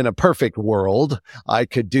a perfect world, I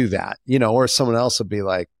could do that, or someone else would be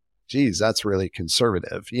like, geez, that's really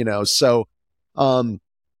conservative, so,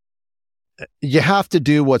 you have to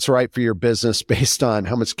do what's right for your business based on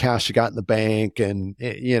how much cash you got in the bank and,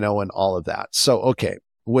 and all of that. So, okay.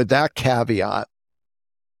 With that caveat,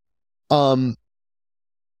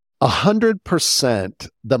 100%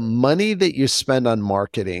 the money that you spend on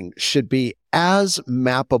marketing should be as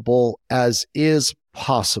mappable as is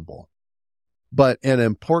possible, but an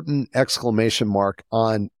important exclamation mark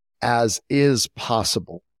on as is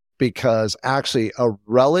possible, because actually a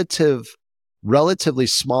relatively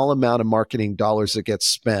small amount of marketing dollars that gets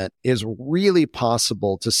spent is really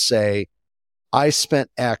possible to say, I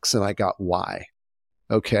spent X and I got Y.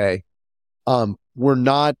 Okay. We're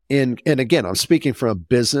not in, and again, I'm speaking from a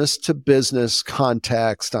business to business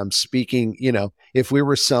context. I'm speaking, if we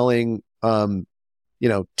were selling,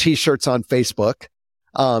 t-shirts on Facebook,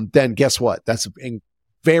 then guess what? That's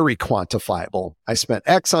very quantifiable. I spent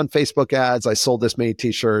X on Facebook ads. I sold this many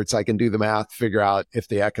t-shirts. I can do the math, figure out if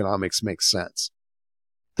the economics make sense.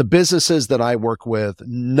 The businesses that I work with,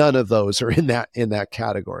 none of those are in that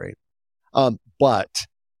category. But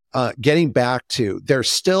getting back to, there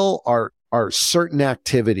still are certain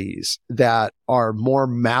activities that are more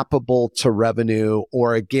mappable to revenue,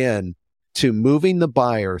 or again, to moving the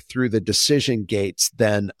buyer through the decision gates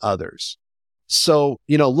than others. So,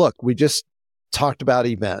 look, we just talked about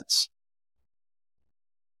events.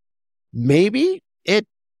 Maybe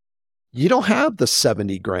you don't have the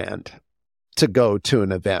 70 grand to go to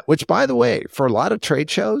an event, which, by the way, for a lot of trade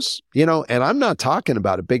shows, and I'm not talking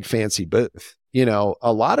about a big fancy booth,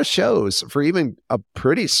 a lot of shows for even a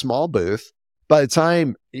pretty small booth, by the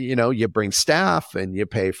time, you bring staff and you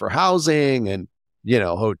pay for housing and,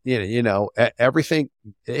 everything,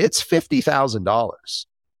 it's $50,000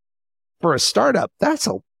 for a startup. That's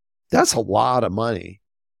a lot of money.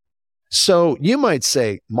 So you might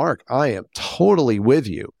say, Mark, I am totally with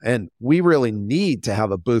you. And we really need to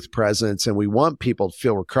have a booth presence and we want people to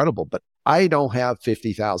feel credible, but I don't have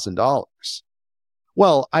 $50,000.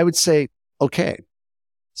 Well, I would say, okay,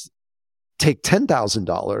 take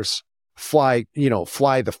 $10,000, fly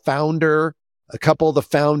the founder, a couple of the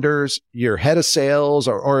founders, your head of sales,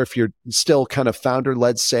 or if you're still kind of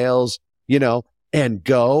founder-led sales, and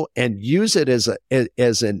go and use it as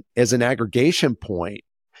an aggregation point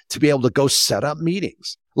to be able to go set up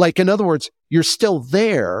meetings. Like, in other words, you're still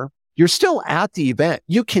there. You're still at the event.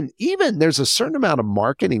 There's a certain amount of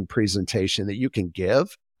marketing presentation that you can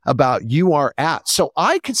give about you are at. So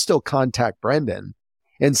I could still contact Brendon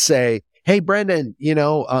and say, hey, Brendon,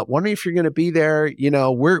 wondering if you're going to be there.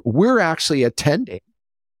 We're actually attending.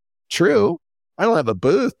 True. I don't have a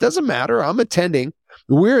booth. Doesn't matter. I'm attending.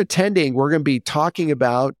 We're attending. We're going to be talking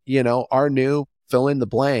about, our new fill in the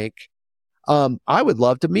blank. I would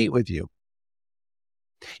love to meet with you.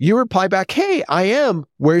 You reply back, hey, I am.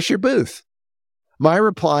 Where's your booth? My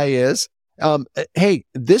reply is, hey,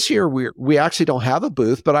 this year we actually don't have a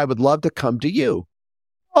booth, but I would love to come to you.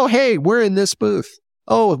 Oh, hey, we're in this booth.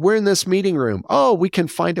 Oh, we're in this meeting room. Oh, we can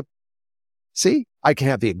find a... See, I can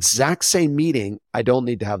have the exact same meeting. I don't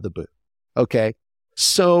need to have the booth. Okay.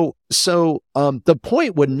 So the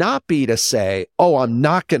point would not be to say, oh, I'm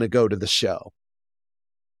not going to go to the show.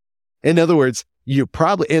 In other words, you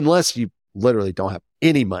probably, unless you literally don't have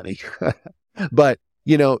any money, but,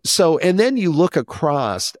 and then you look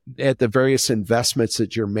across at the various investments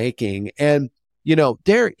that you're making, and,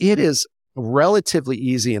 it is relatively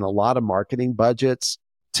easy in a lot of marketing budgets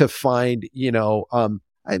to find,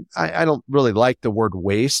 I don't really like the word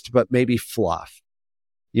waste, but maybe fluff,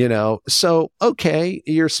 so, okay,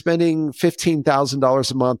 you're spending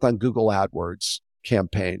 $15,000 a month on Google AdWords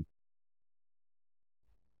campaign.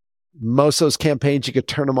 Most of those campaigns, you could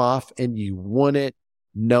turn them off and you wouldn't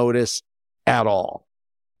notice at all,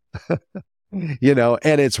 and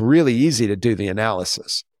it's really easy to do the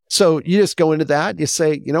analysis. So you just go into that and you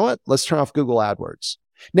say, you know what, let's turn off Google AdWords.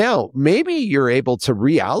 Now, maybe you're able to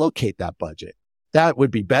reallocate that budget. That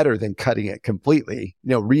would be better than cutting it completely,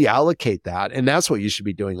 reallocate that. And that's what you should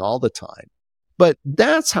be doing all the time. But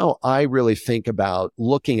that's how I really think about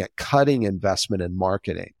looking at cutting investment in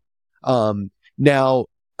marketing. Now,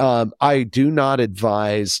 I do not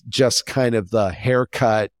advise just kind of the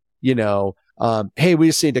haircut, hey, we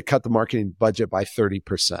just need to cut the marketing budget by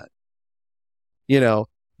 30%,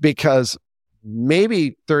 because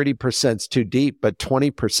maybe 30% is too deep, but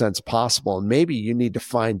 20% is possible. And maybe you need to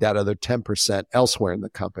find that other 10% elsewhere in the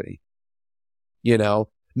company.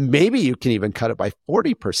 Maybe you can even cut it by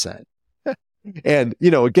 40%. And,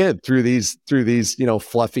 again, through these,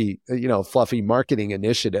 fluffy marketing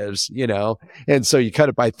initiatives, and so you cut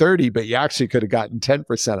it by 30, but you actually could have gotten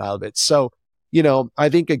 10% out of it. So, I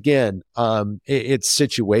think, again, it's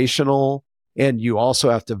situational, and you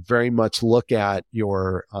also have to very much look at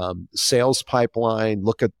your sales pipeline,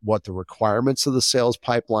 look at what the requirements of the sales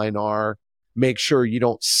pipeline are, make sure you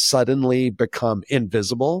don't suddenly become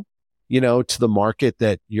invisible, to the market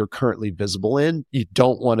that you're currently visible in. You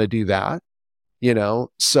don't want to do that.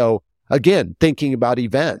 So again, thinking about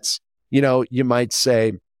events, you might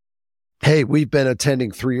say, hey, we've been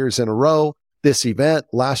attending 3 years in a row this event.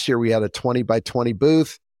 Last year we had a 20 by 20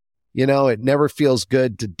 booth. It never feels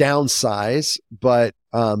good to downsize, but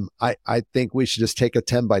I think we should just take a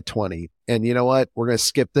 10 by 20. And you know what? We're going to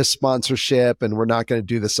skip this sponsorship and we're not going to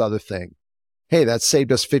do this other thing. Hey, that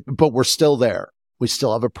saved us 50, but we're still there. We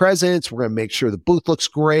still have a presence. We're going to make sure the booth looks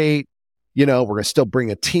great. We're going to still bring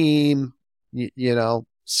a team.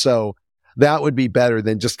 So that would be better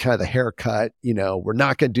than just kind of the haircut. We're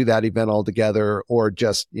not going to do that event altogether, or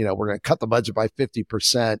just, we're going to cut the budget by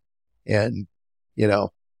 50% and,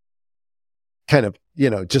 kind of,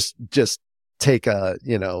 just take a,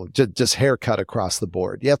 just haircut across the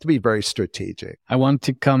board. You have to be very strategic. I want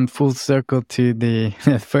to come full circle to the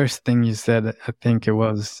first thing you said. I think it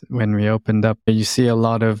was when we opened up. You see a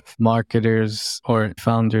lot of marketers or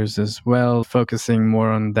founders as well, focusing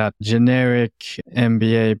more on that generic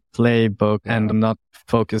MBA playbook and not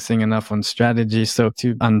focusing enough on strategy. So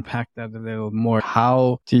to unpack that a little more,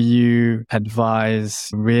 how do you advise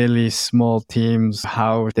really small teams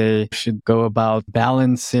how they should go about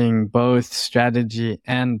balancing both strategy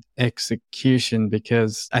and execution?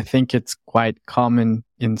 Because I think it's quite common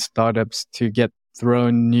in startups to get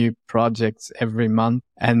thrown new projects every month,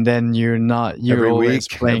 and then you're every always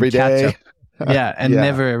week, playing every catch day. up. Yeah, and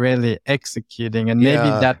never really executing. And maybe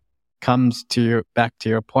that comes back to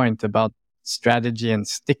your point about strategy and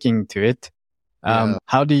sticking to it.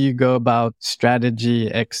 How do you go about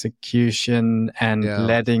strategy, execution, and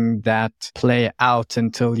letting that play out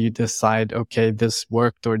until you decide, okay, this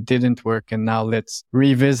worked or didn't work, and now let's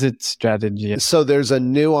revisit strategy? So there's a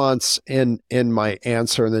nuance in my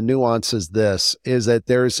answer, and the nuance is this, is that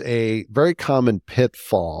there's a very common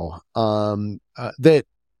pitfall that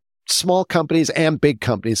small companies and big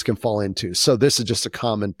companies can fall into. So this is just a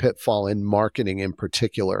common pitfall in marketing in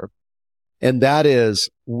particular. And that is,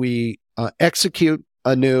 we execute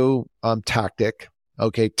a new tactic.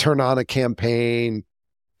 Okay, turn on a campaign,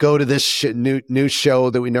 go to this new show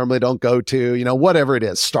that we normally don't go to, whatever it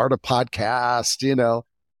is, start a podcast,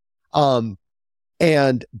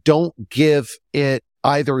 and don't give it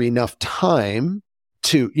either enough time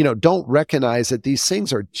to, don't recognize that these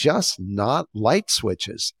things are just not light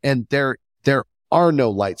switches. And there are no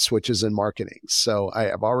light switches in marketing. So I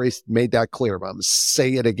have already made that clear, but I'm going to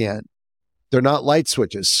say it again. They're not light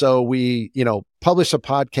switches. So we, publish a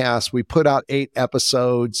podcast. We put out 8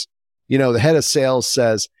 episodes. The head of sales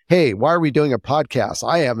says, "Hey, why are we doing a podcast?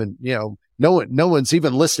 I haven't, no one's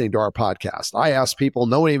even listening to our podcast. I ask people,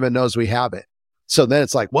 no one even knows we have it." So then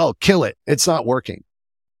it's like, well, kill it. It's not working.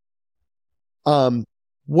 The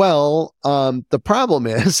problem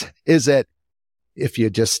is that if you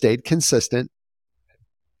just stayed consistent,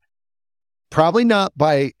 probably not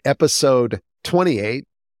by episode 28,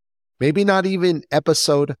 maybe not even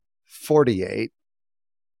episode 48,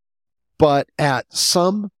 but at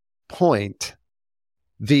some point,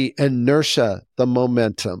 the inertia, the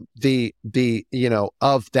momentum,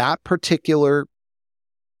 of that particular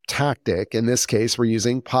tactic, in this case, we're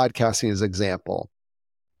using podcasting as an example,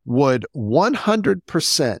 would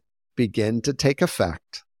 100% begin to take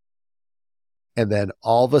effect. And then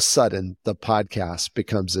all of a sudden, the podcast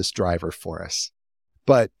becomes this driver for us.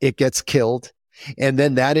 But it gets killed. And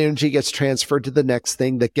then that energy gets transferred to the next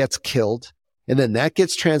thing that gets killed. And then that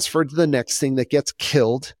gets transferred to the next thing that gets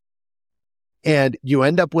killed. And you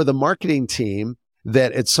end up with a marketing team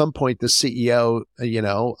that at some point the CEO,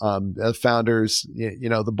 the founders,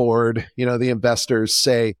 the board, the investors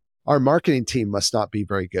say, our marketing team must not be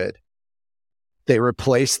very good. They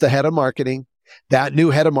replace the head of marketing. That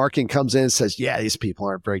new head of marketing comes in and says, yeah, these people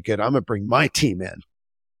aren't very good. I'm going to bring my team in.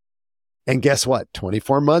 And guess what?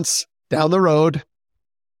 24 months down the road,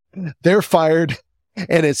 they're fired,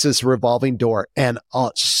 and it's this revolving door. And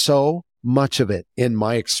so much of it, in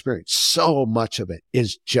my experience, so much of it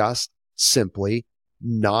is just simply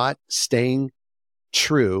not staying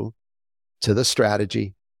true to the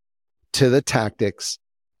strategy, to the tactics,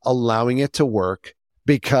 allowing it to work,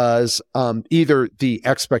 because either the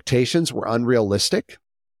expectations were unrealistic.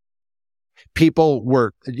 People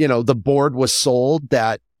were, the board was sold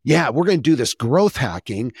that, yeah, we're going to do this growth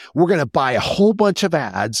hacking. We're going to buy a whole bunch of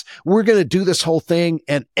ads. We're going to do this whole thing,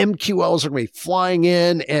 and MQLs are going to be flying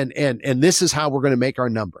in, and this is how we're going to make our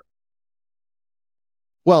number.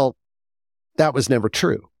 Well, that was never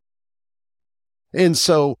true. And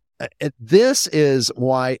so this is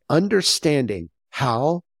why understanding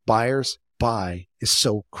how buyers buy is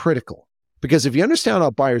so critical. Because if you understand how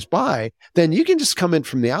buyers buy, then you can just come in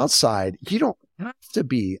from the outside. You don't have to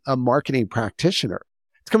be a marketing practitioner.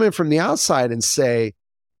 Come in from the outside and say,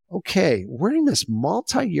 okay, we're in this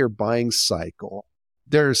multi-year buying cycle.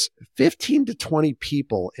 There's 15 to 20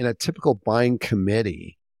 people in a typical buying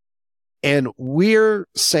committee. And we're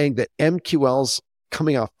saying that MQLs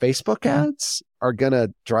coming off Facebook ads are going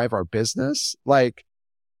to drive our business. Like,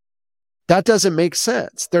 that doesn't make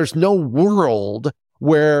sense. There's no world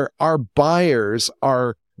where our buyers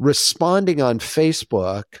are responding on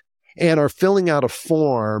Facebook and are filling out a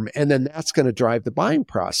form, and then that's going to drive the buying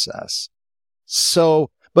process. So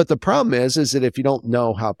But the problem is that if you don't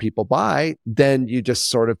know how people buy, then you just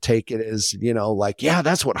sort of take it as, like, yeah,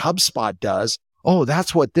 that's what HubSpot does. Oh,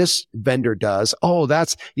 that's what this vendor does. Oh,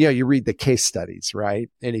 that's, you read the case studies, right?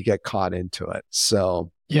 And you get caught into it.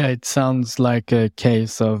 So yeah, it sounds like a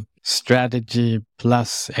case of strategy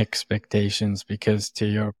plus expectations, because to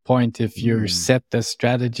your point, if you set the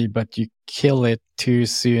strategy, but you kill it too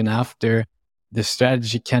soon after, the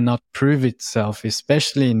strategy cannot prove itself,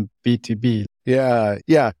 especially in B2B. Yeah.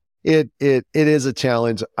 It is a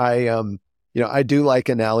challenge. I do like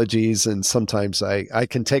analogies, and sometimes I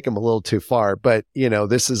can take them a little too far, but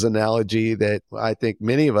this is an analogy that I think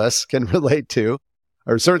many of us can relate to,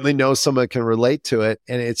 or certainly know someone can relate to it.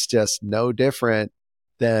 And it's just no different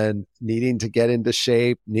than needing to get into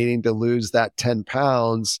shape, needing to lose that 10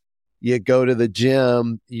 pounds. You go to the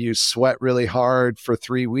gym, you sweat really hard for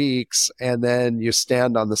 3 weeks, and then you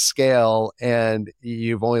stand on the scale and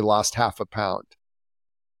you've only lost half a pound.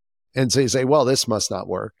 And so you say, well, this must not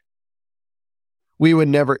work. We would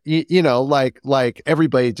never, like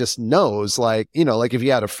everybody just knows, like if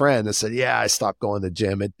you had a friend that said, yeah, I stopped going to the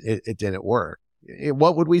gym, it didn't work.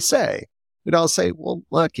 What would we say? We'd all say, well,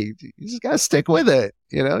 look, you just got to stick with it.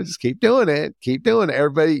 Just keep doing it.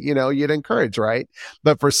 Everybody, you'd encourage, right?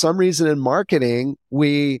 But for some reason in marketing,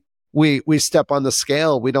 we step on the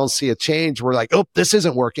scale. We don't see a change. We're like, oh, this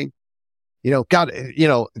isn't working. Got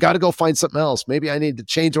to go find something else. Maybe I need to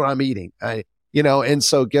change what I'm eating. And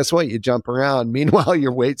so guess what? You jump around. Meanwhile,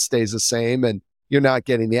 your weight stays the same and you're not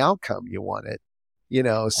getting the outcome you wanted.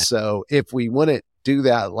 So if we wouldn't do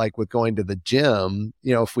that, like with going to the gym,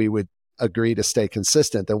 if we would agree to stay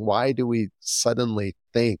consistent, then why do we suddenly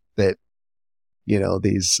think that,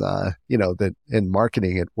 that in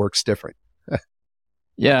marketing, it works different?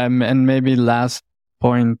 Yeah. And maybe last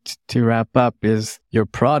point to wrap up is your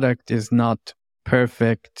product is not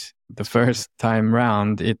perfect the first time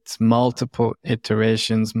round. It's multiple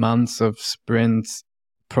iterations, months of sprints,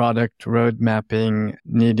 product road mapping,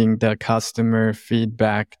 needing the customer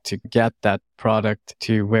feedback to get that product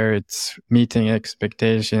to where it's meeting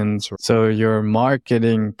expectations. So your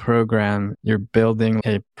marketing program, you're building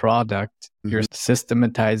a product, you're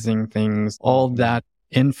systematizing things, all that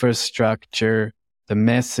infrastructure, the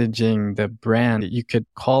messaging, the brand, you could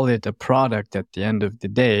call it a product at the end of the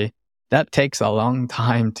day. That takes a long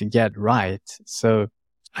time to get right. So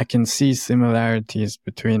I can see similarities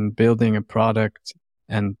between building a product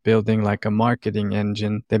and building like a marketing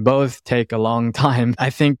engine. They both take a long time. I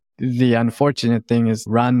think the unfortunate thing is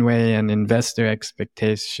runway and investor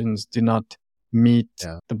expectations do not meet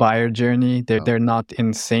the buyer journey. They're not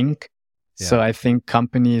in sync. Yeah. So I think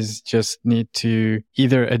companies just need to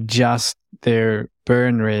either adjust their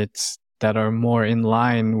burn rates that are more in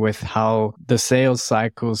line with how the sales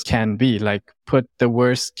cycles can be, like put the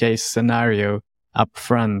worst case scenario up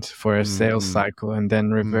front for a sales cycle and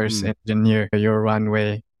then reverse engineer your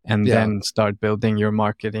runway and then start building your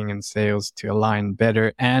marketing and sales to align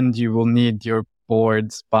better. And you will need your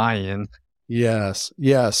board's buy-in. Yes,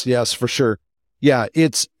 for sure. Yeah,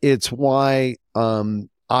 it's why I'm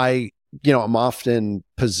often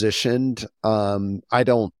positioned. I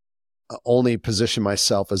don't only position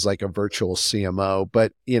myself as like a virtual CMO,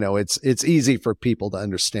 but it's easy for people to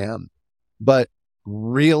understand. But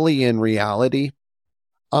really, in reality,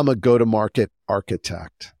 I'm a go-to-market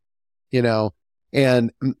architect,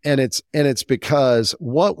 and it's because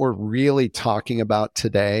what we're really talking about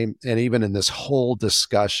today, and even in this whole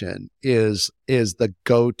discussion, is the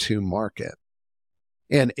go-to market.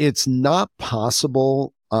 And it's not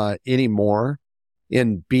possible anymore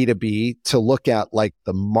in B2B to look at like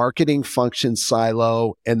the marketing function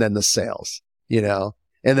silo and then the sales, and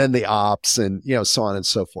then the ops and, so on and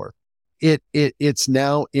so forth. It's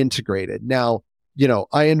now integrated. Now,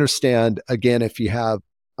 I understand, again, if you have,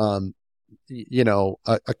 account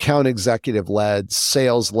executive led,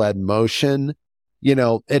 sales led motion,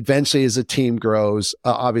 eventually as a team grows,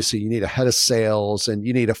 obviously you need a head of sales and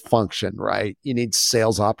you need a function, right? You need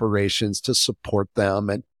sales operations to support them.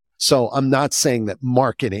 And so I'm not saying that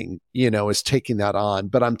marketing, is taking that on,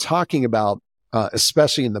 but I'm talking about,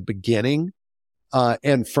 especially in the beginning,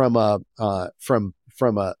 and from a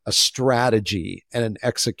strategy and an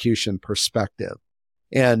execution perspective.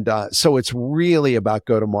 And so it's really about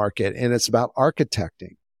go-to-market, and it's about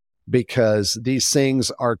architecting, because these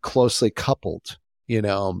things are closely coupled. It's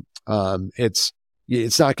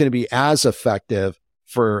not going to be as effective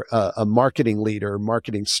for a marketing leader,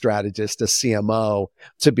 marketing strategist, a CMO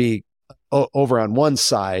to be over on one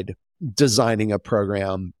side designing a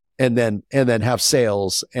program and then have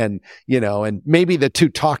sales and maybe the two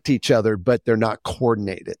talk to each other, but they're not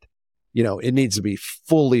coordinated. It needs to be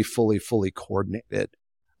fully coordinated.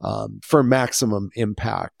 for maximum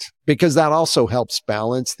impact, because that also helps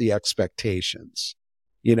balance the expectations.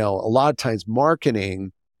 A lot of times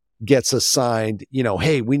marketing gets assigned,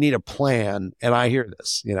 hey, we need a plan. And I hear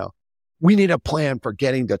this, we need a plan for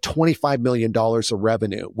getting to $25 million of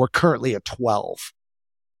revenue. We're currently at 12.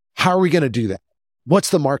 How are we going to do that?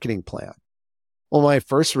 What's the marketing plan? Well, my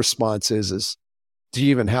first response is, do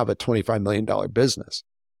you even have a $25 million business?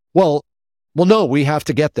 Well, no, we have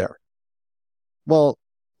to get there. Well,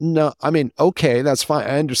 no, I mean, okay, that's fine.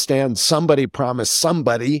 I understand somebody promised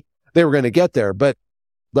somebody they were going to get there. But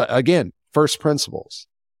again, first principles,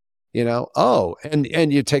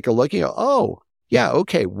 and you take a look, yeah,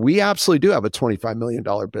 okay, we absolutely do have a $25 million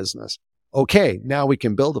business. Okay, now we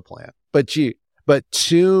can build a plan. But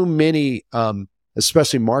too many,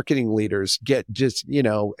 especially marketing leaders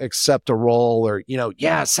accept a role or,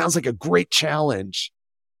 it sounds like a great challenge.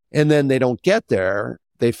 And then they don't get there.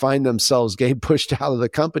 They find themselves getting pushed out of the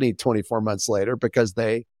company 24 months later because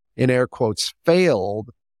they, in air quotes, failed,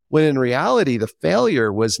 when in reality, the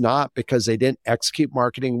failure was not because they didn't execute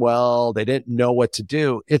marketing well, they didn't know what to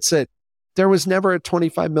do. It's that there was never a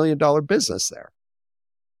 $25 million business there.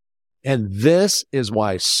 And this is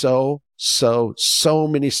why so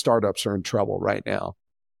many startups are in trouble right now,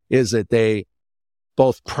 is that they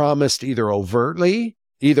both promised either overtly,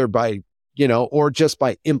 either by or just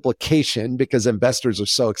by implication, because investors are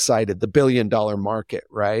so excited, the $1 billion market,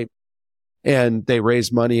 right? And they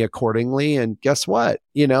raise money accordingly. And guess what?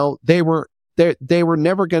 They were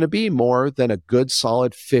never going to be more than a good,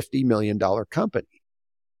 solid $50 million company.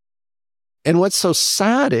 And what's so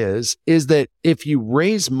sad is that if you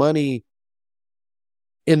raise money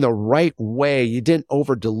in the right way, you didn't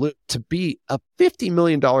over dilute, to be a $50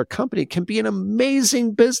 million company can be an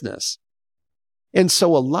amazing business. And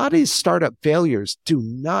so a lot of these startup failures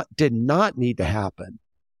did not need to happen.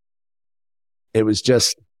 It was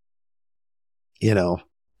just,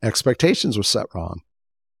 expectations were set wrong,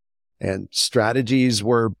 and strategies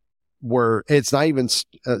were, it's not even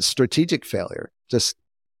a strategic failure. Just,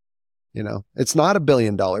 it's not a $1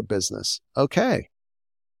 billion business. Okay.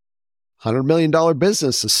 $100 million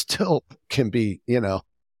business is still can be, and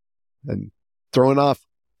throwing off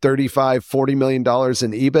 $35, $40 million in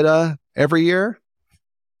EBITDA every year.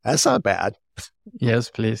 That's not bad. Yes,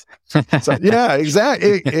 please. So, yeah,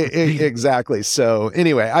 exactly. So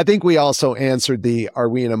anyway, I think we also answered are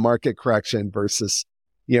we in a market correction versus,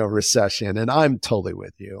 recession? And I'm totally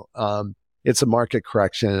with you. It's a market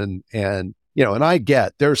correction, and, and I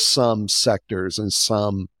get there's some sectors and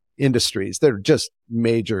some industries that are just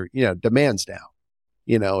major, demand's down.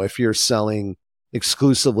 If you're selling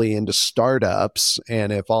exclusively into startups,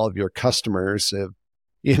 and if all of your customers have,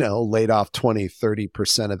 laid off 20,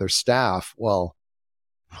 30% of their staff, well,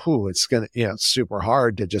 it's going to, it's super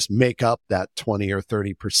hard to just make up that 20 or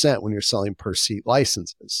 30% when you're selling per seat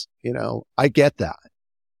licenses. I get that.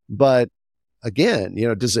 But again,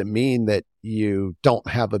 does it mean that you don't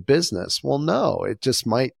have a business? Well, no, it just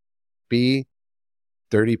might be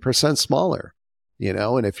 30% smaller,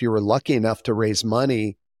 and if you were lucky enough to raise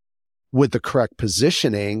money with the correct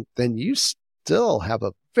positioning, then you still have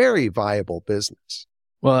a very viable business.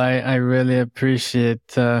 Well, I really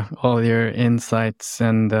appreciate all your insights,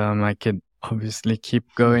 and I could obviously keep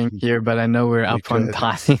going here, but I know we're up on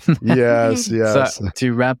time. Yes. So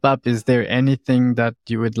to wrap up, is there anything that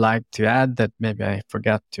you would like to add that maybe I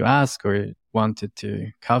forgot to ask or wanted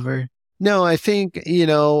to cover? No, I think,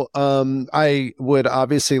 I would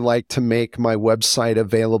obviously like to make my website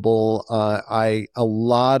available. A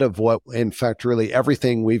lot of what, in fact, really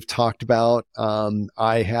everything we've talked about,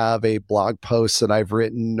 I have a blog post that I've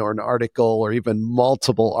written, or an article, or even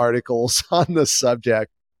multiple articles on the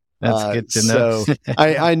subject. That's good to know. So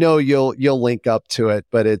I know you'll link up to it,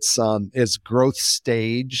 but it's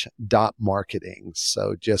growthstage.marketing.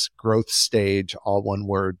 So just growthstage, all one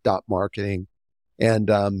word, .marketing.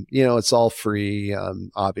 And, it's all free,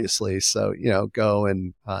 obviously. So, go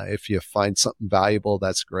and, if you find something valuable,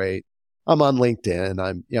 that's great. I'm on LinkedIn.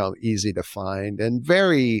 I'm, easy to find, and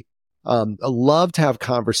very, I love to have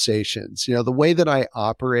conversations. The way that I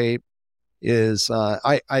operate is,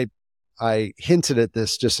 I hinted at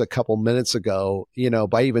this just a couple minutes ago,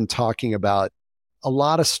 by even talking about a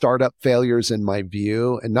lot of startup failures in my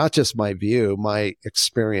view, and not just my view, my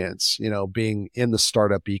experience, being in the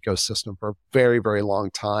startup ecosystem for a very, very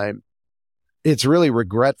long time. It's really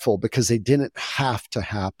regretful because they didn't have to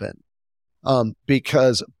happen.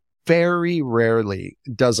 Because very rarely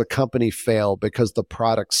does a company fail because the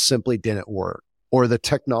product simply didn't work, or the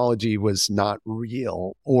technology was not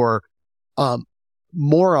real, or,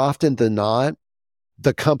 more often than not,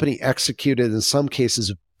 the company executed in some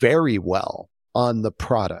cases very well, on the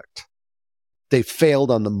product. They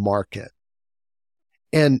failed on the market.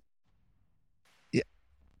 And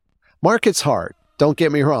market's hard. Don't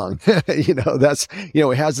get me wrong. That's,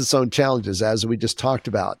 it has its own challenges, as we just talked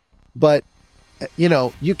about. But,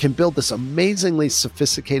 you can build this amazingly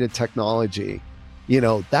sophisticated technology.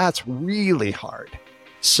 That's really hard.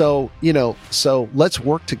 So let's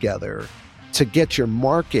work together to get your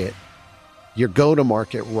go-to-market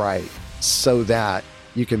right so that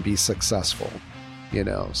you can be successful,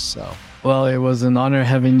 so. Well, it was an honor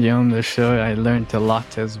having you on the show. I learned a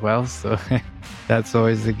lot as well, so that's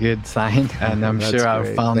always a good sign. And I'm sure our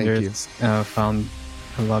founders found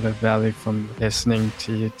a lot of value from listening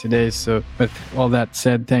to you today. So with all that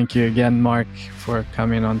said, thank you again, Mark, for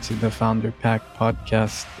coming onto the Founder Pack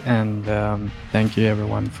podcast. And thank you,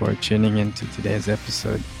 everyone, for tuning into today's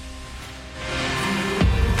episode.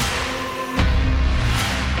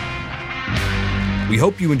 We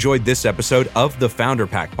hope you enjoyed this episode of the Founder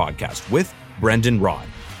Pack podcast with Brendon Rod,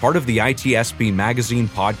 part of the ITSP Magazine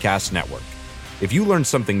Podcast Network. If you learned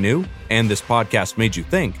something new and this podcast made you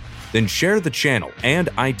think, then share the channel and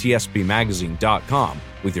itspmagazine.com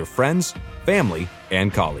with your friends, family,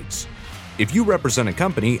 and colleagues. If you represent a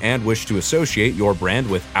company and wish to associate your brand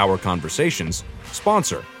with our conversations,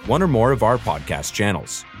 sponsor one or more of our podcast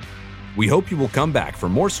channels. We hope you will come back for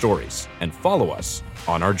more stories and follow us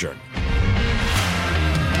on our journey.